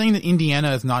 Are you saying that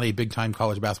Indiana is not a big time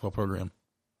college basketball program?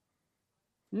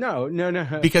 No.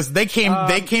 Because they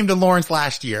came to Lawrence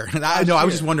last year. And I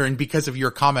was just wondering because of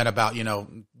your comment about,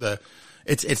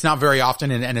 it's not very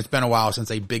often and it's been a while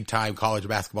since a big time college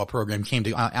basketball program came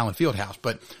to Allen Fieldhouse.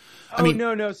 But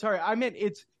no, sorry. I meant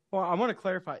I want to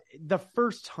clarify the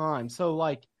first time. So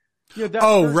like,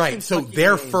 right. So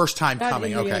their first time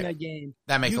coming. Indiana Okay. Game,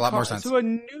 that makes a lot more sense. So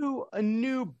a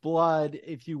new blood,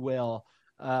 if you will,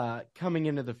 coming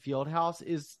into the Fieldhouse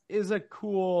is a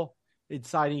cool,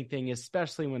 exciting thing,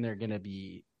 especially when they're going to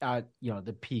be at,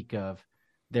 the peak of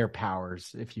their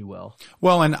powers, if you will.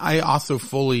 Well, and I also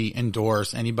fully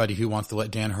endorse anybody who wants to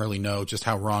let Dan Hurley know just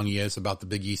how wrong he is about the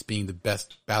Big East being the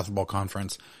best basketball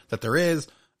conference that there is.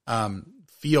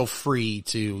 Feel free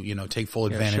to, take full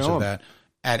advantage of that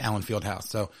at Allen Fieldhouse.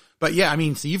 So, but yeah,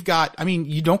 so you've got,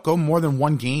 you don't go more than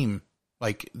one game.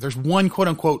 Like there's one quote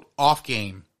unquote off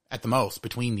game at the most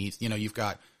between these. You've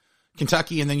got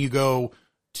Kentucky and then you go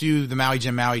to the Maui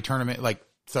Jim Maui tournament,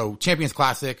 so Champions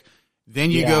Classic.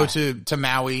 Then you go to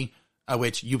Maui,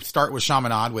 which you start with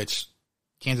Chaminade, which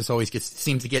Kansas always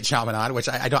seems to get Chaminade, which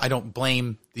I don't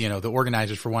blame, the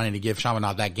organizers for wanting to give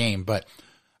Chaminade that game. But,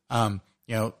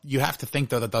 you have to think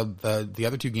though that the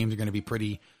other two games are going to be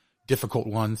pretty difficult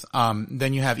ones.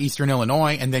 Then you have Eastern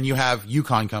Illinois and then you have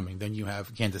UConn coming. Then you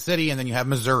have Kansas City and then you have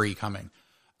Missouri coming.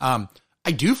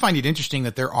 I do find it interesting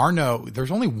that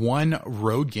there's only one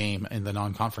road game in the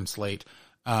non-conference slate,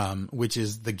 which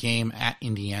is the game at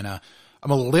Indiana. I'm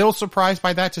a little surprised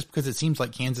by that just because it seems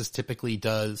like Kansas typically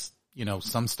does,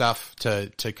 some stuff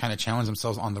to kind of challenge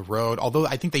themselves on the road. Although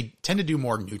I think they tend to do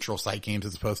more neutral site games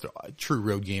as opposed to true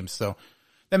road games. So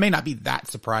that may not be that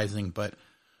surprising, but,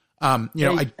 I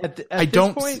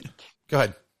don't. Point, go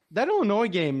ahead. That Illinois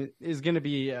game is going to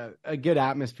be a good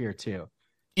atmosphere too.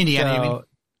 Indiana, you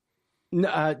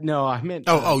mean? No, I meant.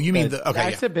 You mean the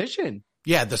exhibition?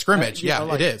 Yeah, the scrimmage.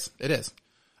 It is.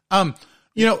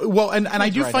 Well, and I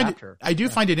do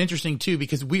find it interesting too,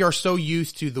 because we are so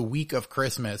used to the week of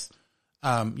Christmas,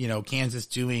 Kansas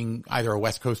doing either a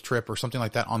West Coast trip or something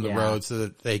like that on the road so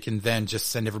that they can then just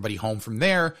send everybody home from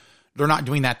there. They're not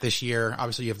doing that this year.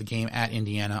 Obviously you have the game at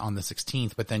Indiana on the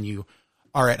 16th, but then you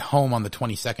are at home on the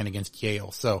 22nd against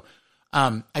Yale. So,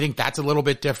 I think that's a little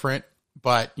bit different,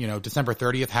 but December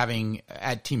 30th having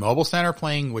at T-Mobile Center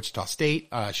playing Wichita State,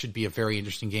 should be a very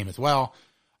interesting game as well.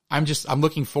 I'm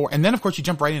looking for, and then of course you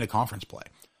jump right into conference play.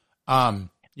 I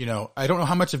don't know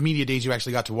how much of media days you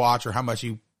actually got to watch or how much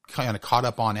you kind of caught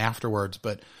up on afterwards,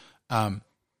 but,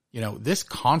 this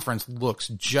conference looks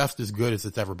just as good as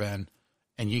it's ever been.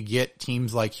 And you get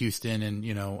teams like Houston and,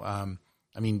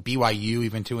 BYU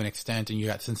even to an extent, and you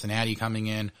got Cincinnati coming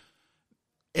in.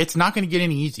 It's not going to get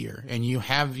any easier. And you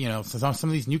have, some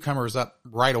of these newcomers up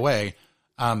right away.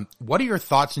 What are your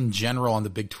thoughts in general on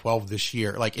the Big 12 this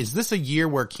year? Like, is this a year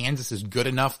where Kansas is good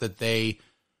enough that they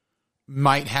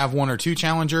might have one or two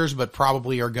challengers, but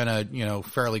probably are going to,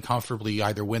 fairly comfortably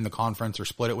either win the conference or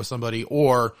split it with somebody?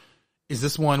 Or is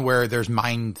this one where there's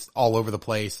minds all over the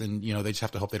place and, they just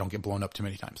have to hope they don't get blown up too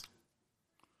many times?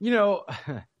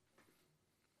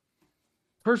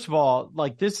 First of all,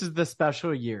 like, this is the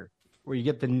special year where you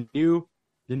get the new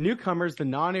the newcomers, the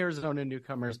non-Arizona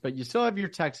newcomers, but you still have your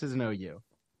Texas and OU.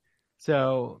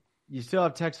 So you still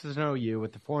have Texas and OU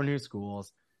with the 4 new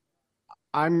schools.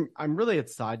 I'm really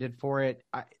excited for it.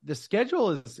 The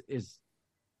schedule is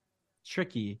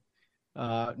tricky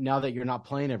now that you're not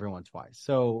playing everyone twice.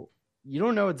 So you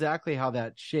don't know exactly how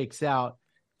that shakes out.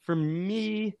 For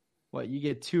me, you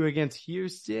get 2 against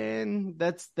Houston.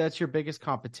 That's your biggest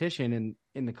competition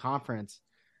in the conference.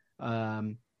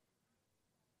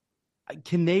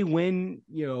 Can they win?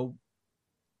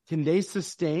 Can they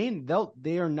sustain?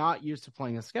 They are not used to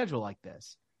playing a schedule like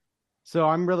this. So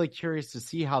I'm really curious to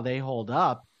see how they hold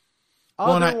up.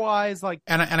 Otherwise,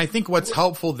 and I think what's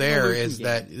helpful there is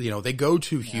that, they go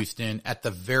to Houston at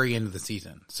the very end of the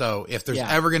season. So if there's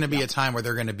ever going to be a time where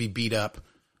they're going to be beat up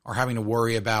or having to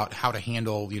worry about how to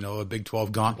handle, a Big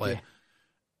 12 gauntlet,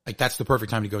 that's the perfect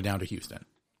time to go down to Houston.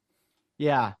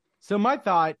 Yeah. So my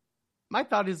thought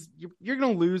is you're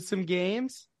going to lose some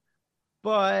games,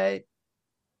 but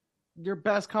your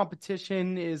best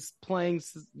competition is playing,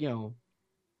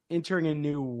 entering a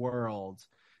new world.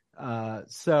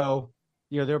 So,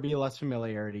 there'll be less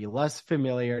familiarity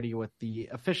with the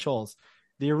officials,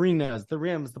 the arenas, the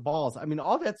rims, the balls. I mean,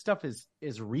 all that stuff is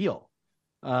real.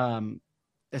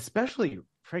 Especially,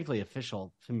 frankly,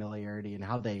 official familiarity and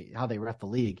how they ref the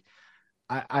league.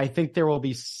 I think there will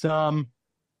be some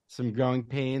growing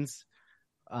pains.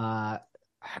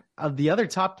 Of the other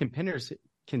top contenders,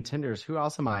 who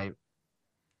am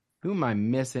I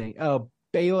missing? Oh,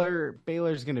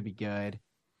 Baylor's going to be good.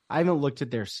 I haven't looked at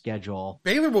their schedule.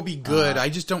 Baylor will be good. I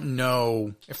just don't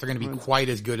know if they're going to be quite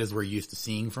as good as we're used to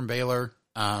seeing from Baylor.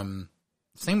 Same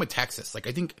with Texas.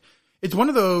 I think it's one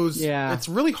of those, it's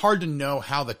really hard to know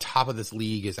how the top of this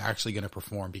league is actually going to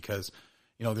perform because,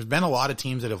 there's been a lot of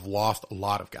teams that have lost a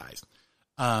lot of guys.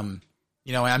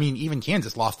 Even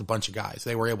Kansas lost a bunch of guys.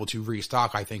 They were able to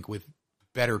restock, I think, with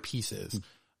better pieces.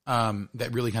 That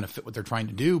really kind of fit what they're trying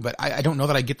to do. But I don't know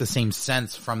that I get the same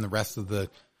sense from the rest of the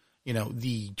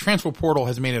transfer portal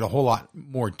has made it a whole lot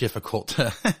more difficult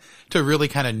to really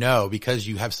kind of know because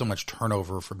you have so much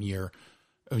turnover from year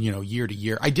to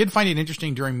year. I did find it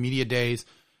interesting during media days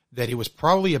that it was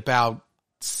probably about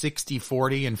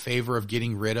 60-40 in favor of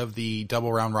getting rid of the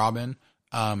double round robin.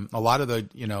 A lot of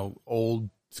the, old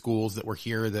schools that were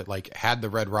here that had the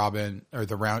red robin or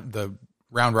the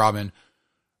round robin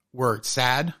were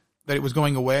sad that it was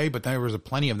going away, but there was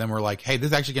plenty of them were like, hey, this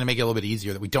is actually going to make it a little bit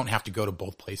easier that we don't have to go to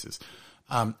both places.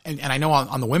 And I know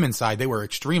on the women's side, they were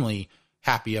extremely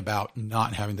happy about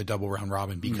not having the double round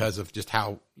robin because of just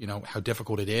how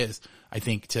difficult it is, I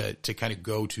think, to kind of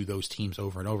go to those teams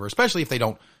over and over, especially if they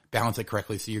don't balance it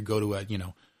correctly. So you go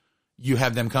to you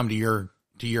have them come to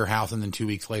your house and then 2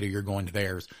 weeks later you're going to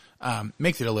theirs.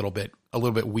 Makes it a little bit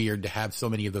weird to have so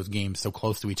many of those games so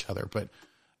close to each other, but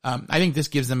I think this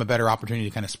gives them a better opportunity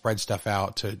to kind of spread stuff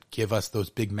out to give us those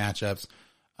big matchups.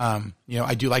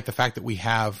 I do like the fact that we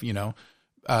have,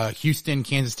 Houston,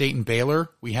 Kansas State, and Baylor.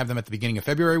 We have them at the beginning of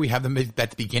February. We have them at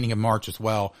the beginning of March as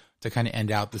well to kind of end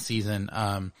out the season.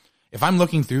 If I'm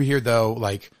looking through here though,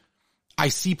 I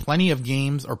see plenty of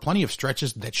games or plenty of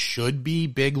stretches that should be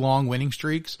big, long winning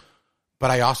streaks. But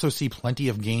I also see plenty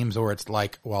of games where it's I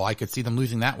could see them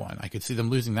losing that one. I could see them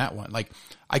losing that one.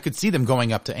 I could see them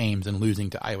going up to Ames and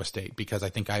losing to Iowa State because I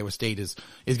think Iowa State is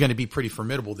going to be pretty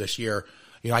formidable this year.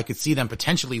 I could see them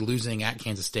potentially losing at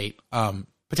Kansas State.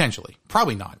 Potentially,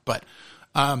 probably not, but,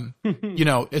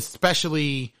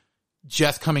 especially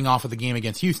just coming off of the game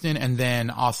against Houston and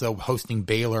then also hosting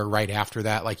Baylor right after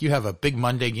that. You have a big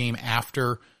Monday game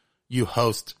after you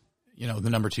host, the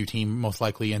number 2 team most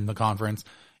likely in the conference.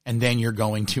 And then you're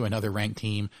going to another ranked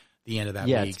team the end of that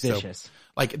week. It's vicious.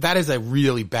 So that is a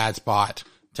really bad spot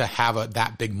to have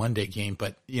that big Monday game.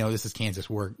 But, this is Kansas.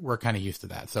 We're kind of used to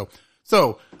that.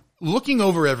 So looking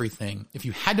over everything, if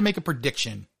you had to make a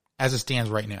prediction as it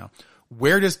stands right now,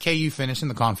 where does KU finish in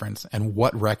the conference and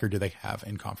what record do they have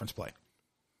in conference play?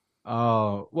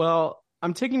 Oh, well,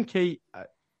 I'm taking KU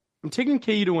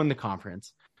to win the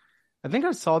conference. I think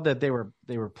I saw that they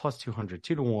were plus 200,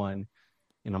 2-1.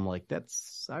 And I'm like,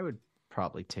 I would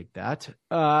probably take that.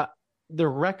 The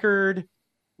record,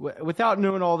 without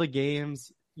knowing all the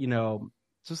games,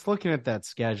 just looking at that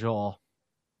schedule,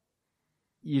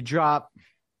 you drop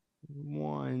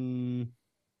 1,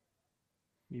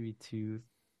 maybe 2,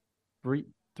 3,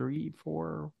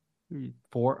 4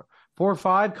 or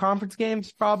 5 conference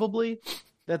games, probably.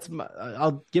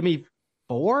 Give me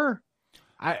 4.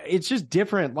 It's just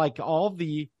different. All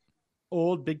the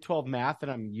old Big 12 math that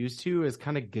I'm used to is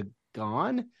kind of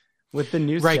gone with the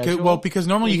new schedule. Right. Well, because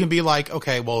normally you can be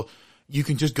okay, well, you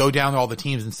can just go down to all the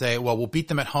teams and say, well, we'll beat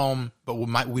them at home, but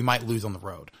we might lose on the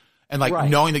road. And like Right.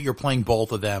 knowing that you're playing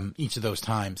both of them each of those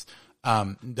times,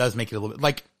 does make it a little bit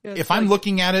like, if I'm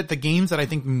looking at it, the games that I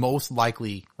think most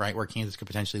likely, right, where Kansas could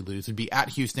potentially lose would be at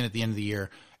Houston at the end of the year,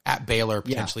 at Baylor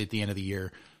potentially at the end of the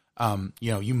year.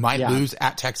 You might lose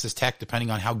at Texas Tech depending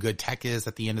on how good Tech is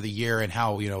at the end of the year and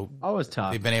how, always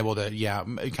tough. they've been able to,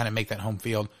 kind of make that home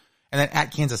field. And then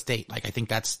at Kansas State, like I think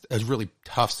that's a really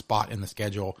tough spot in the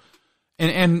schedule.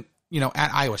 And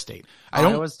at Iowa State.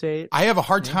 I have a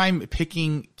hard time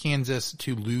picking Kansas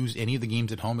to lose any of the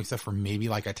games at home except for maybe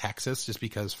like a Texas, just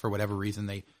because for whatever reason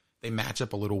they match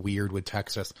up a little weird with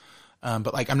Texas.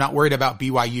 But like I'm not worried about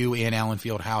BYU and Allen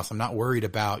Fieldhouse. I'm not worried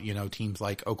about, teams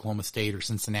like Oklahoma State or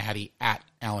Cincinnati at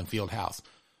Allen Fieldhouse.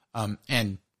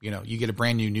 And you get a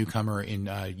brand new newcomer in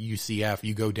UCF,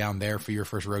 you go down there for your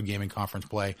first road game in conference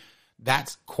play.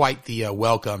 That's quite the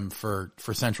welcome for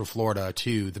Central Florida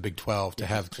to the Big 12 to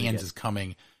have Kansas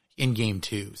coming in game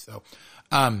 2. So,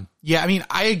 I mean,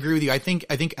 I agree with you. I think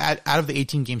out of the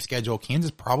 18 game schedule, Kansas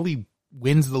probably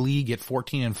wins the league at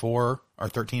 14-4 or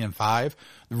 13-5.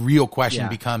 The real question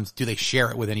becomes, do they share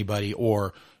it with anybody,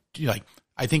 or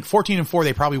I think 14-4,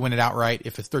 they probably win it outright.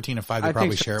 If it's 13-5, they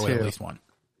probably share it with at least one.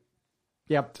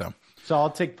 Yep. So I'll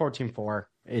take 14-4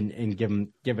 and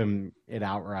give him it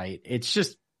outright. It's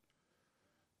just,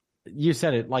 you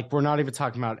said it, like we're not even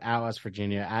talking about at West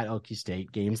Virginia, at Okie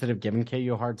State, games that have given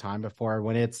KU a hard time before.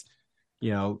 When it's,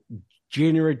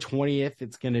 January 20th,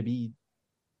 it's going to be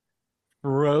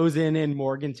frozen in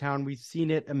Morgantown. We've seen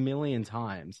it a million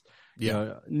times.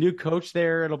 New coach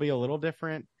there, it'll be a little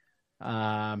different.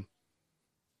 So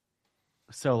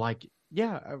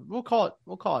we'll call it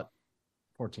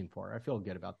 14-4. I feel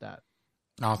good about that.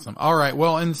 Awesome. All right.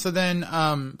 Well, and so then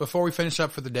before we finish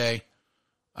up for the day,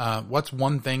 what's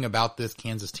one thing about this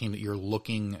Kansas team that you're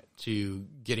looking to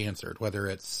get answered? Whether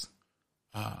it's,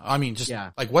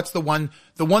 like what's the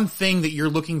one thing that you're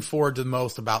looking forward to the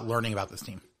most about learning about this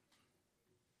team?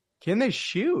 Can they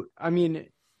shoot? I mean,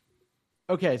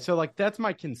 okay, so like that's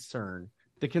my concern.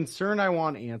 The concern I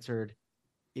want answered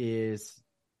is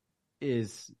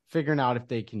figuring out if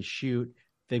they can shoot.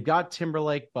 They've got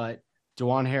Timberlake, but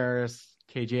DeJuan Harris,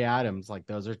 KJ Adams, like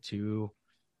those are two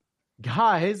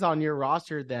guys on your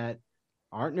roster that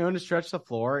aren't known to stretch the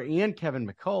floor, and Kevin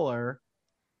McCullough.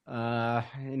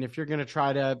 And if you're going to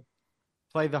try to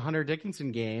play the Hunter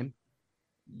Dickinson game,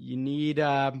 you're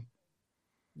going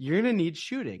to need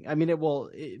shooting. I mean,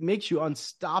 it makes you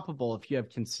unstoppable if you have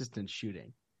consistent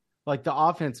shooting. Like the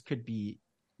offense the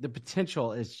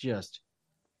potential is just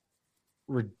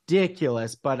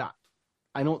ridiculous, but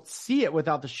I don't see it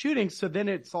without the shooting. So then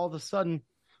it's all of a sudden,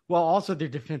 well, also their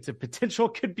defensive potential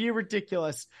could be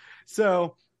ridiculous.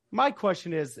 So my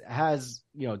question is, has,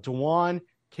 DeJuan,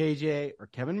 KJ, or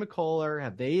Kevin McCullough,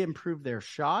 have they improved their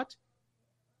shot?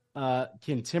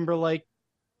 Can Timberlake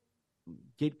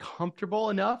get comfortable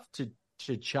enough to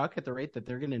chuck at the rate that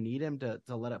they're going to need him to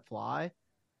let it fly?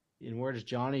 And where does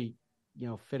Johnny,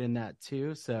 fit in that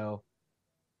too? So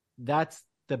that's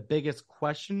the biggest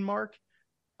question mark.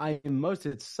 I am most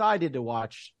excited to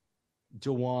watch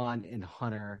DeJuan and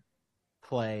Hunter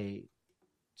play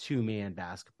 2-man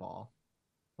basketball.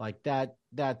 Like that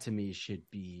to me should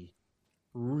be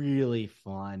really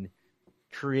fun,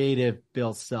 creative,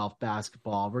 built self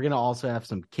basketball. We're going to also have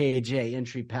some KJ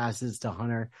entry passes to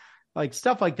Hunter, like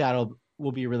stuff like that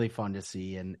will be really fun to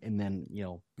see. And then,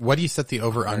 what do you set the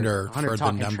over under for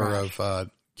the number of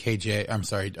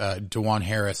DeJuan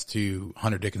Harris to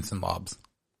Hunter Dickinson lobs?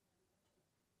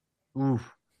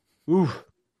 Oof.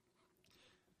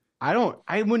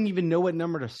 I wouldn't even know what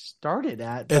number to start it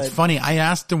at. But... It's funny. I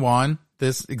asked DeJuan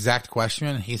this exact question,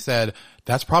 and he said,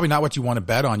 that's probably not what you want to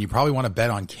bet on. You probably want to bet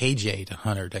on KJ to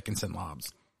Hunter Dickinson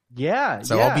lobs. Yeah.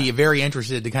 So I'll be very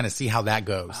interested to kind of see how that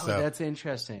goes. Oh, so that's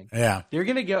interesting. Yeah. They're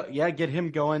going to get him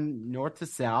going north to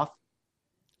south.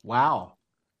 Wow.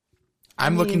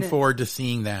 I'm looking forward to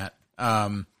seeing that.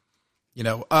 One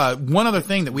other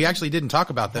thing that we actually didn't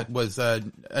talk about that was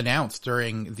announced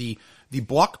during the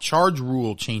block charge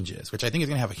rule changes, which I think is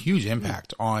going to have a huge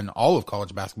impact on all of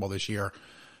college basketball this year.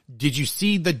 Did you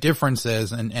see the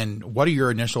differences, and what are your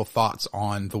initial thoughts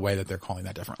on the way that they're calling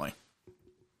that differently?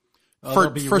 For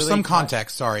really some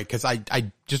context, sorry, because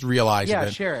I just realized that. Yeah,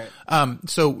 share it.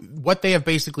 So what they have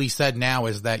basically said now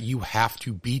is that you have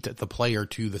to beat the player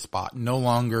to the spot. No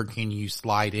longer can you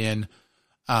slide in,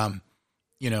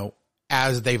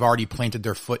 as they've already planted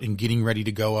their foot and getting ready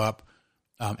to go up.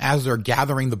 As they're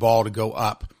gathering the ball to go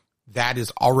up, that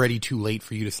is already too late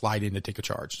for you to slide in to take a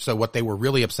charge. So what they were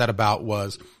really upset about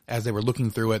was, as they were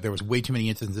looking through it, there was way too many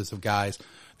instances of guys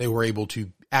they were able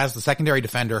to, as the secondary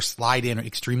defender, slide in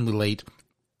extremely late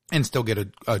and still get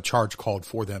a charge called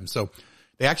for them. So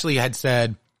They actually had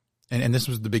said, and this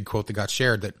was the big quote that got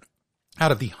shared, that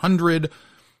out of the 100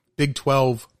 Big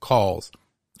 12 calls,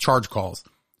 charge calls,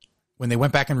 when they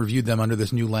went back and reviewed them under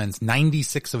this new lens,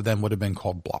 96 of them would have been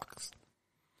called blocks.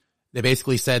 They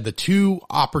basically said the two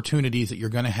opportunities that you're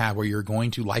going to have where you're going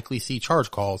to likely see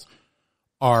charge calls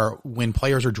are when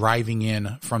players are driving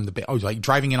in from like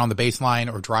driving in on the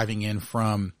baseline or driving in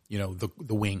from, the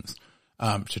wings.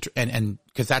 And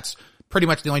cause that's pretty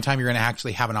much the only time you're going to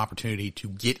actually have an opportunity to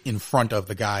get in front of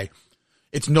the guy.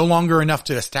 It's no longer enough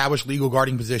to establish legal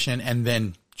guarding position and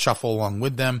then shuffle along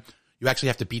with them. You actually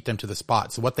have to beat them to the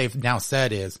spot. So what they've now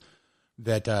said is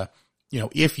that,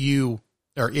 if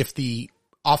the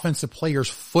offensive player's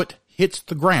foot hits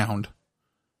the ground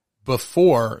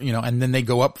before, and then they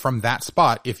go up from that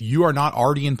spot, if you are not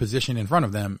already in position in front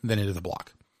of them, then it is a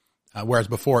block. Whereas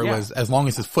before it was, as long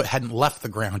as his foot hadn't left the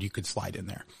ground, you could slide in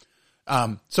there.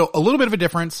 So a little bit of a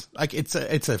difference. Like it's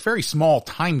a very small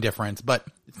time difference, but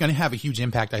it's going to have a huge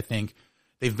impact, I think.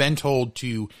 They've been told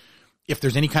to, if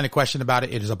there's any kind of question about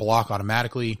it, it is a block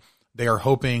automatically. They are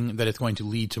hoping that it's going to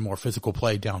lead to more physical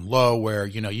play down low where,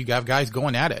 you have guys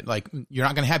going at it. Like you're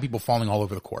not going to have people falling all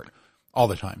over the court all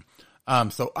the time.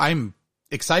 So I'm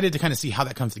excited to kind of see how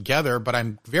that comes together, but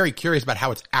I'm very curious about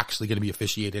how it's actually going to be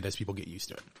officiated as people get used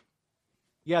to it.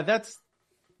 Yeah, that's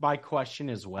my question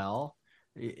as well.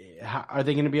 Are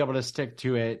they going to be able to stick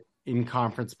to it in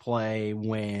conference play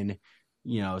when,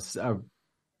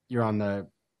 you're on the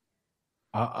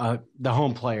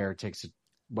home player takes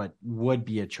what would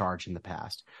be a charge in the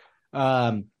past?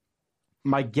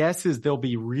 My guess is they'll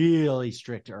be really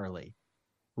strict early,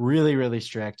 really, really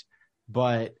strict,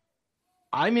 but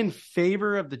I'm in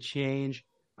favor of the change.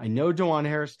 I know DeJuan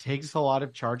Harris takes a lot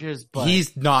of charges, but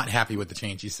he's not happy with the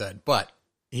change, he said, but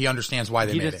he understands why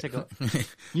they made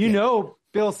it.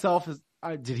 Bill Self is,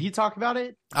 did he talk about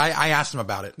it? I asked him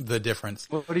about it, the difference.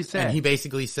 What did he say? And he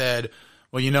basically said,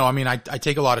 well, I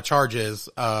take a lot of charges,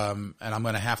 and I'm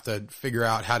going to have to figure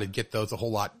out how to get those a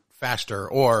whole lot faster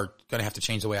or going to have to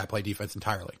change the way I play defense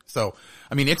entirely. So,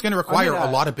 it's going to require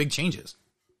a lot of big changes.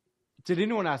 Did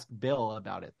anyone ask Bill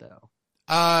about it though?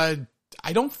 I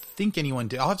don't think anyone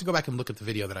did. I'll have to go back and look at the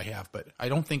video that I have, but I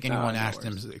don't think anyone asked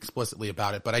him explicitly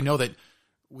about it. But I know that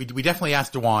we definitely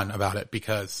asked DeJuan about it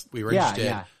because we were interested.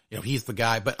 Yeah. He's the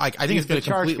guy, but I think it's going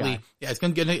to completely, it's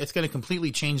going to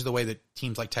completely change the way that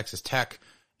teams like Texas Tech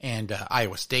and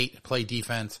Iowa State play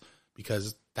defense,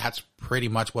 because that's pretty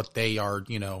much what they are,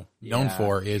 known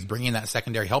for, is bringing that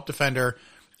secondary help defender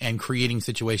and creating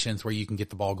situations where you can get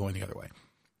the ball going the other way.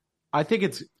 I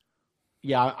think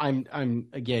I'm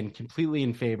again completely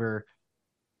in favor.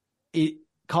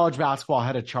 College basketball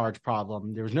had a charge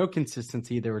problem. There was no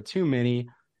consistency. There were too many.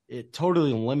 It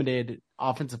totally limited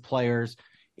offensive players.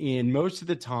 And most of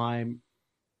the time,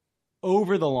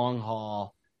 over the long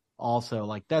haul, also,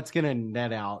 like, that's going to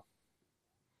net out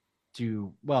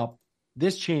to,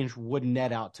 this change would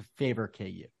net out to favor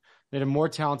KU. They're more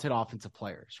talented offensive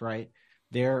players, right?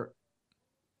 They're,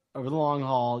 over the long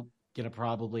haul, going to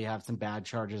probably have some bad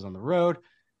charges on the road.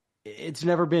 It's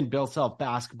never been Bill Self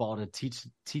basketball to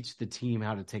teach the team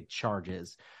how to take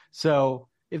charges. So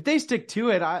if they stick to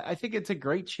it, I think it's a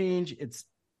great change.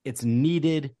 It's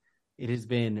needed. It has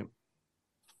been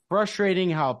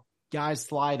frustrating how guys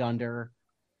slide under.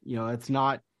 It's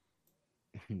not.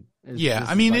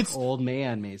 It's old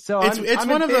man me. So it's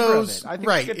one of those, I think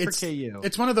right? It's good for KU.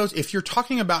 It's one of those. If you're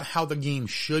talking about how the game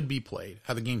should be played,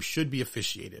 how the game should be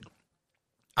officiated,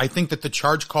 I think that the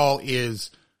charge call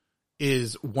is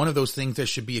one of those things that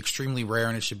should be extremely rare,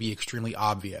 and it should be extremely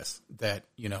obvious that,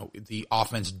 the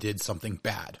offense did something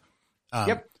bad.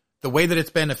 The way that it's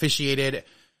been officiated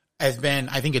has been,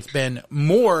 I think it's been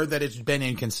more that it's been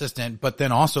inconsistent, but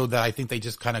then also that I think they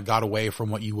just kind of got away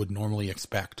from what you would normally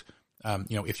expect.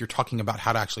 If you're talking about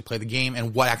how to actually play the game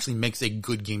and what actually makes a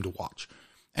good game to watch.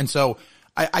 And so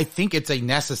I think it's a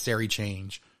necessary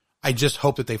change. I just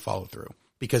hope that they follow through.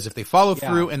 Because if they follow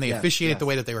through and they officiate it the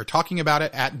way that they were talking about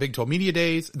it at Big 12 Media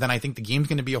Days, then I think the game's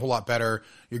going to be a whole lot better.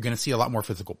 You're going to see a lot more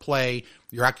physical play.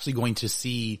 You're actually going to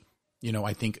see,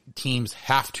 I think teams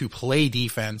have to play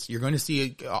defense. You're going to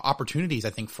see opportunities,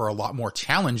 I think, for a lot more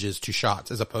challenges to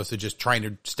shots as opposed to just trying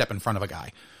to step in front of a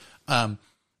guy.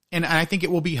 And I think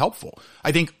it will be helpful.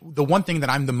 I think the one thing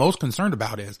that I'm the most concerned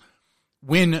about is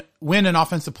when an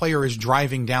offensive player is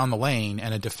driving down the lane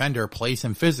and a defender plays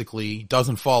him physically,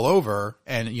 doesn't fall over,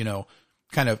 and,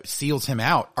 kind of seals him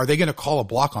out, are they going to call a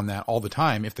block on that all the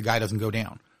time if the guy doesn't go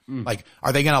down? Like,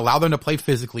 are they going to allow them to play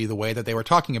physically the way that they were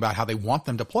talking about how they want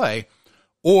them to play?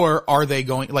 Or are they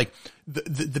going, like,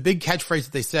 the big catchphrase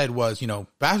that they said was,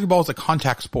 basketball is a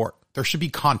contact sport. there should be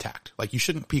contact. Like, you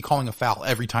shouldn't be calling a foul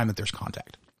every time that there's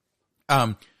contact.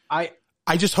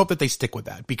 I just hope that they stick with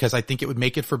that, because I think it would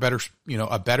make it for better,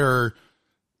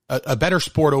 a better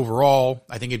sport overall.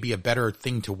 I think it'd be a better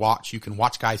thing to watch. You can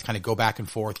watch guys kind of go back and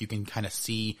forth. You can kind of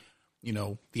see,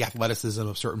 the athleticism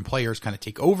of certain players kind of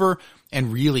take over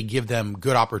and really give them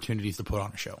good opportunities to put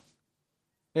on a show.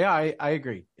 Yeah, I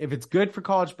agree. If it's good for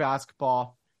college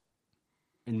basketball,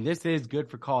 and this is good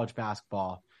for college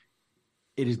basketball,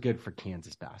 it is good for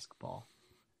Kansas basketball.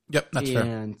 Yep, that's fair.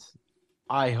 And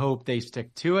I hope they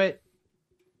stick to it.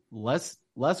 Less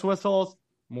whistles,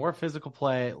 more physical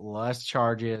play, less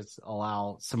charges,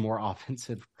 allow some more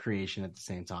offensive creation at the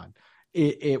same time.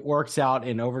 It works out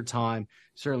in overtime.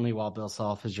 Certainly while Bill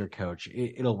Self is your coach,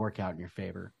 it'll work out in your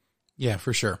favor. Yeah,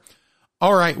 for sure.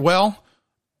 All right. Well,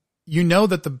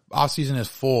 that the offseason is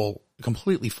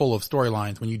completely full of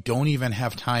storylines when you don't even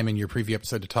have time in your preview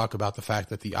episode to talk about the fact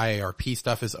that the IARP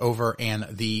stuff is over and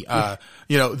the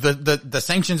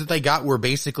sanctions that they got were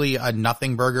basically a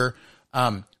nothing burger.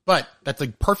 But that's a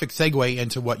perfect segue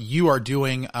into what you are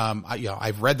doing.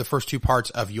 I've read the first 2 parts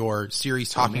of your series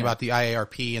talking about the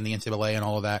IARP and the NCAA and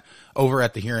all of that over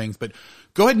at the hearings, but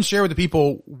go ahead and share with the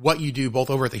people what you do both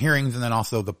over at the hearings and then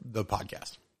also the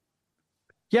podcast.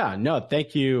 Yeah, no,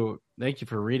 thank you. Thank you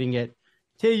for reading it.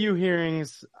 KU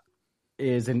Hearings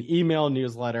is an email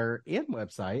newsletter and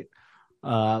website,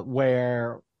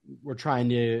 where we're trying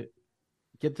to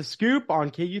get the scoop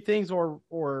on KU things or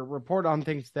report on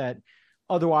things that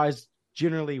otherwise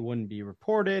generally wouldn't be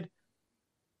reported.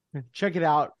 Check it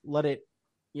out. Let it,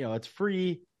 it's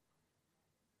free.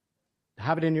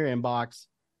 Have it in your inbox.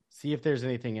 See if there's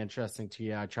anything interesting to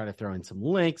you. I try to throw in some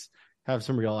links, have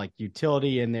some real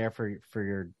utility in there for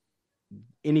your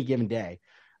any given day.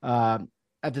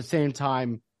 At the same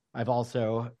time, I've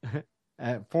also,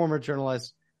 former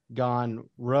journalist, gone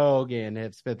rogue and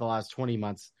have spent the last 20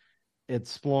 months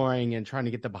exploring and trying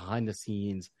to get the behind the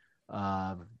scenes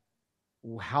of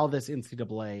how this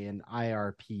NCAA and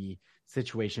IRP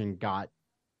situation got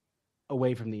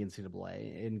away from the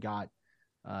NCAA and got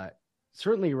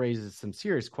certainly raises some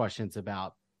serious questions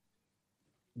about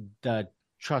the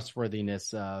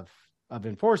trustworthiness of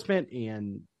enforcement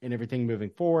and everything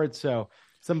moving forward. So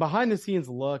some behind the scenes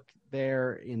look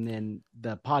there, and then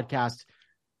the podcast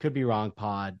Could Be Wrong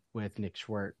pod with Nick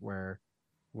Schwert, where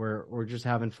we're just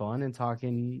having fun and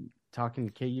talking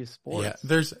KU sports.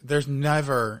 Yeah, there's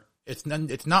never.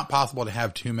 It's not possible to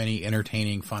have too many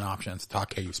entertaining, fun options to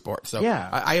talk KU sports. So yeah,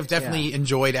 I have definitely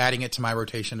enjoyed adding it to my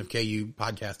rotation of KU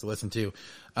podcasts to listen to.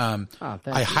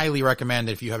 I highly recommend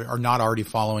it if you are not already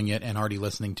following it and already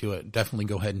listening to it. Definitely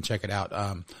go ahead and check it out.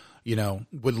 I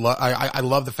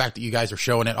love the fact that you guys are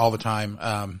showing it all the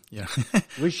time.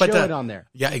 We show it on there.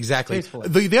 Yeah, exactly.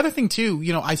 The other thing too,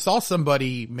 I saw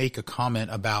somebody make a comment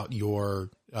about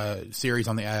your series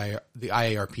on the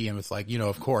IARP and was like,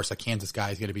 of course a Kansas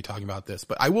guy is going to be talking about this,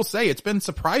 but I will say it's been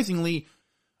surprisingly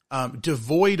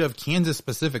devoid of Kansas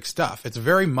specific stuff. It's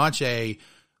very much a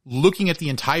looking at the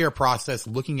entire process,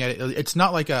 looking at it. It's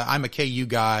not like I'm a KU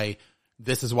guy,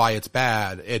 this is why it's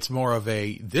bad. It's more of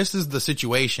this is the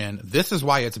situation, this is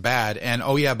why it's bad, and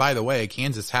oh yeah, by the way,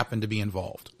 Kansas happened to be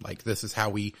involved. Like, this is how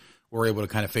we were able to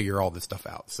kind of figure all this stuff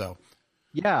out. So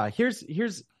yeah, here's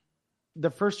the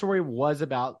first story was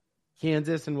about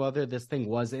Kansas and whether this thing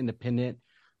was independent.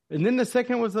 And then the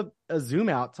second was a zoom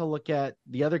out to look at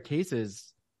the other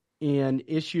cases and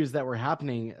issues that were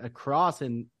happening across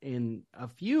in a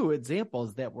few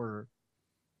examples that were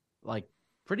like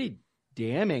pretty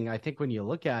damning, I think, when you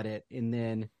look at it. And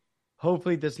then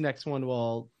hopefully this next one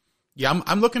will. Yeah,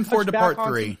 I'm looking forward to part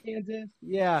 3. Kansas.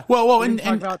 Yeah. Well, and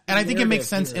I think it makes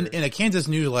sense in a Kansas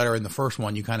newsletter. In the first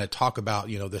one, you kind of talk about,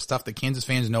 the stuff that Kansas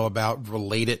fans know about,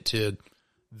 relate it to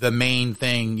the main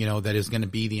thing, that is going to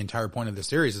be the entire point of the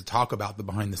series, is talk about the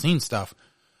behind the scenes stuff.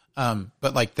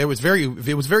 But like it was very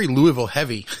Louisville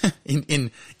heavy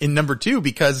in number 2,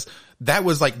 because that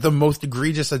was like the most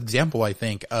egregious example, I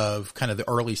think, of kind of the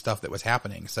early stuff that was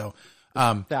happening. So,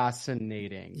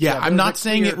 fascinating. Yeah, I'm not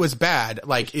saying it was bad.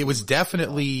 Like, it was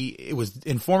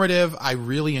informative. I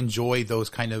really enjoy those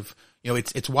kind of,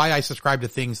 it's why I subscribe to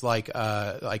things like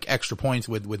Extra Points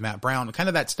with Matt Brown, kind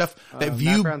of that stuff, that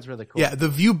view. Matt Brown's really cool. Yeah, the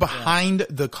view behind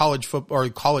the college football or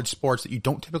college sports that you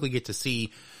don't typically get to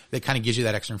see, that kind of gives you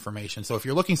that extra information. So if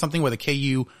you're looking something with a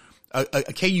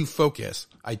KU focus,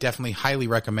 I definitely highly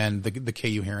recommend the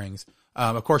KU hearings.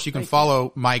 Of course, you can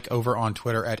follow Mike over on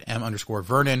Twitter at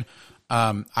 @M_Vernon.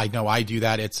 I know I do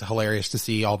that. It's hilarious to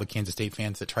see all the Kansas State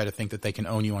fans that try to think that they can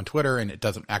own you on Twitter, and it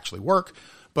doesn't actually work.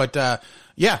 But,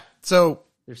 so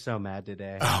They're so mad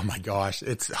today. Oh my gosh.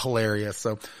 It's hilarious.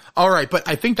 So, all right. But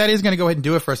I think that is going to go ahead and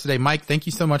do it for us today. Mike, thank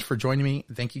you so much for joining me.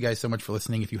 Thank you guys so much for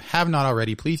listening. If you have not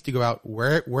already, please do go out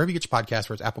wherever you get your podcasts,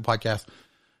 whether it's Apple Podcasts,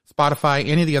 Spotify,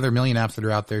 any of the other million apps that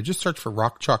are out there. Just search for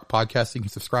Rock Chalk Podcast so you can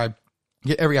subscribe.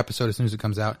 Get every episode as soon as it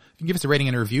comes out. If you can give us a rating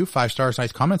and a review, 5 stars,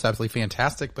 nice comments, absolutely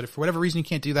fantastic. But if for whatever reason you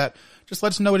can't do that, just let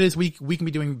us know what it is we can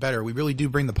be doing better. We really do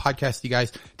bring the podcast to you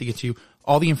guys to get you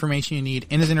all the information you need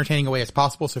in as entertaining a way as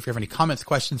possible. So if you have any comments,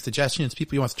 questions, suggestions,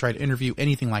 people you want to try to interview,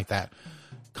 anything like that,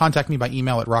 contact me by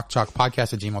email at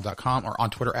rockchalkpodcast@gmail.com or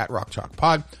on Twitter at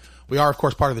rockchalkpod. We are, of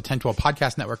course, part of the 10-12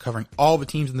 Podcast Network covering all the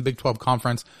teams in the Big 12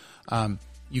 Conference.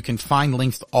 You can find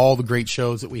links to all the great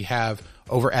shows that we have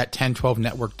over at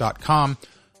 1012network.com.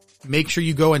 Make sure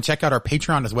you go and check out our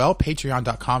Patreon as well,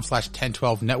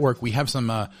 patreon.com/1012network. We have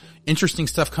some interesting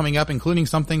stuff coming up, including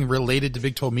something related to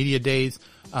Big 12 Media Days.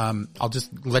 I'll just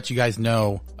let you guys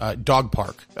know, Dog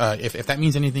Park, if that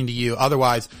means anything to you.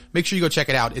 Otherwise, make sure you go check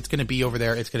it out. It's going to be over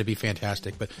there. It's going to be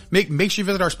fantastic. But make sure you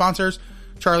visit our sponsors,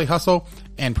 Charlie Hustle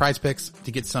and Prize Picks,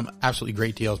 to get some absolutely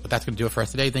great deals. But that's going to do it for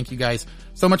us today. Thank you guys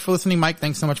so much for listening. Mike,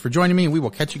 thanks so much for joining me. We will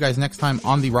catch you guys next time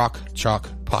on the Rock Chalk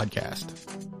Podcast.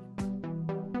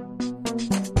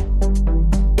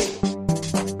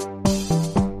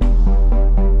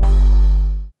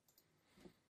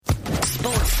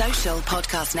 Sports Social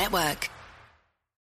Podcast Network.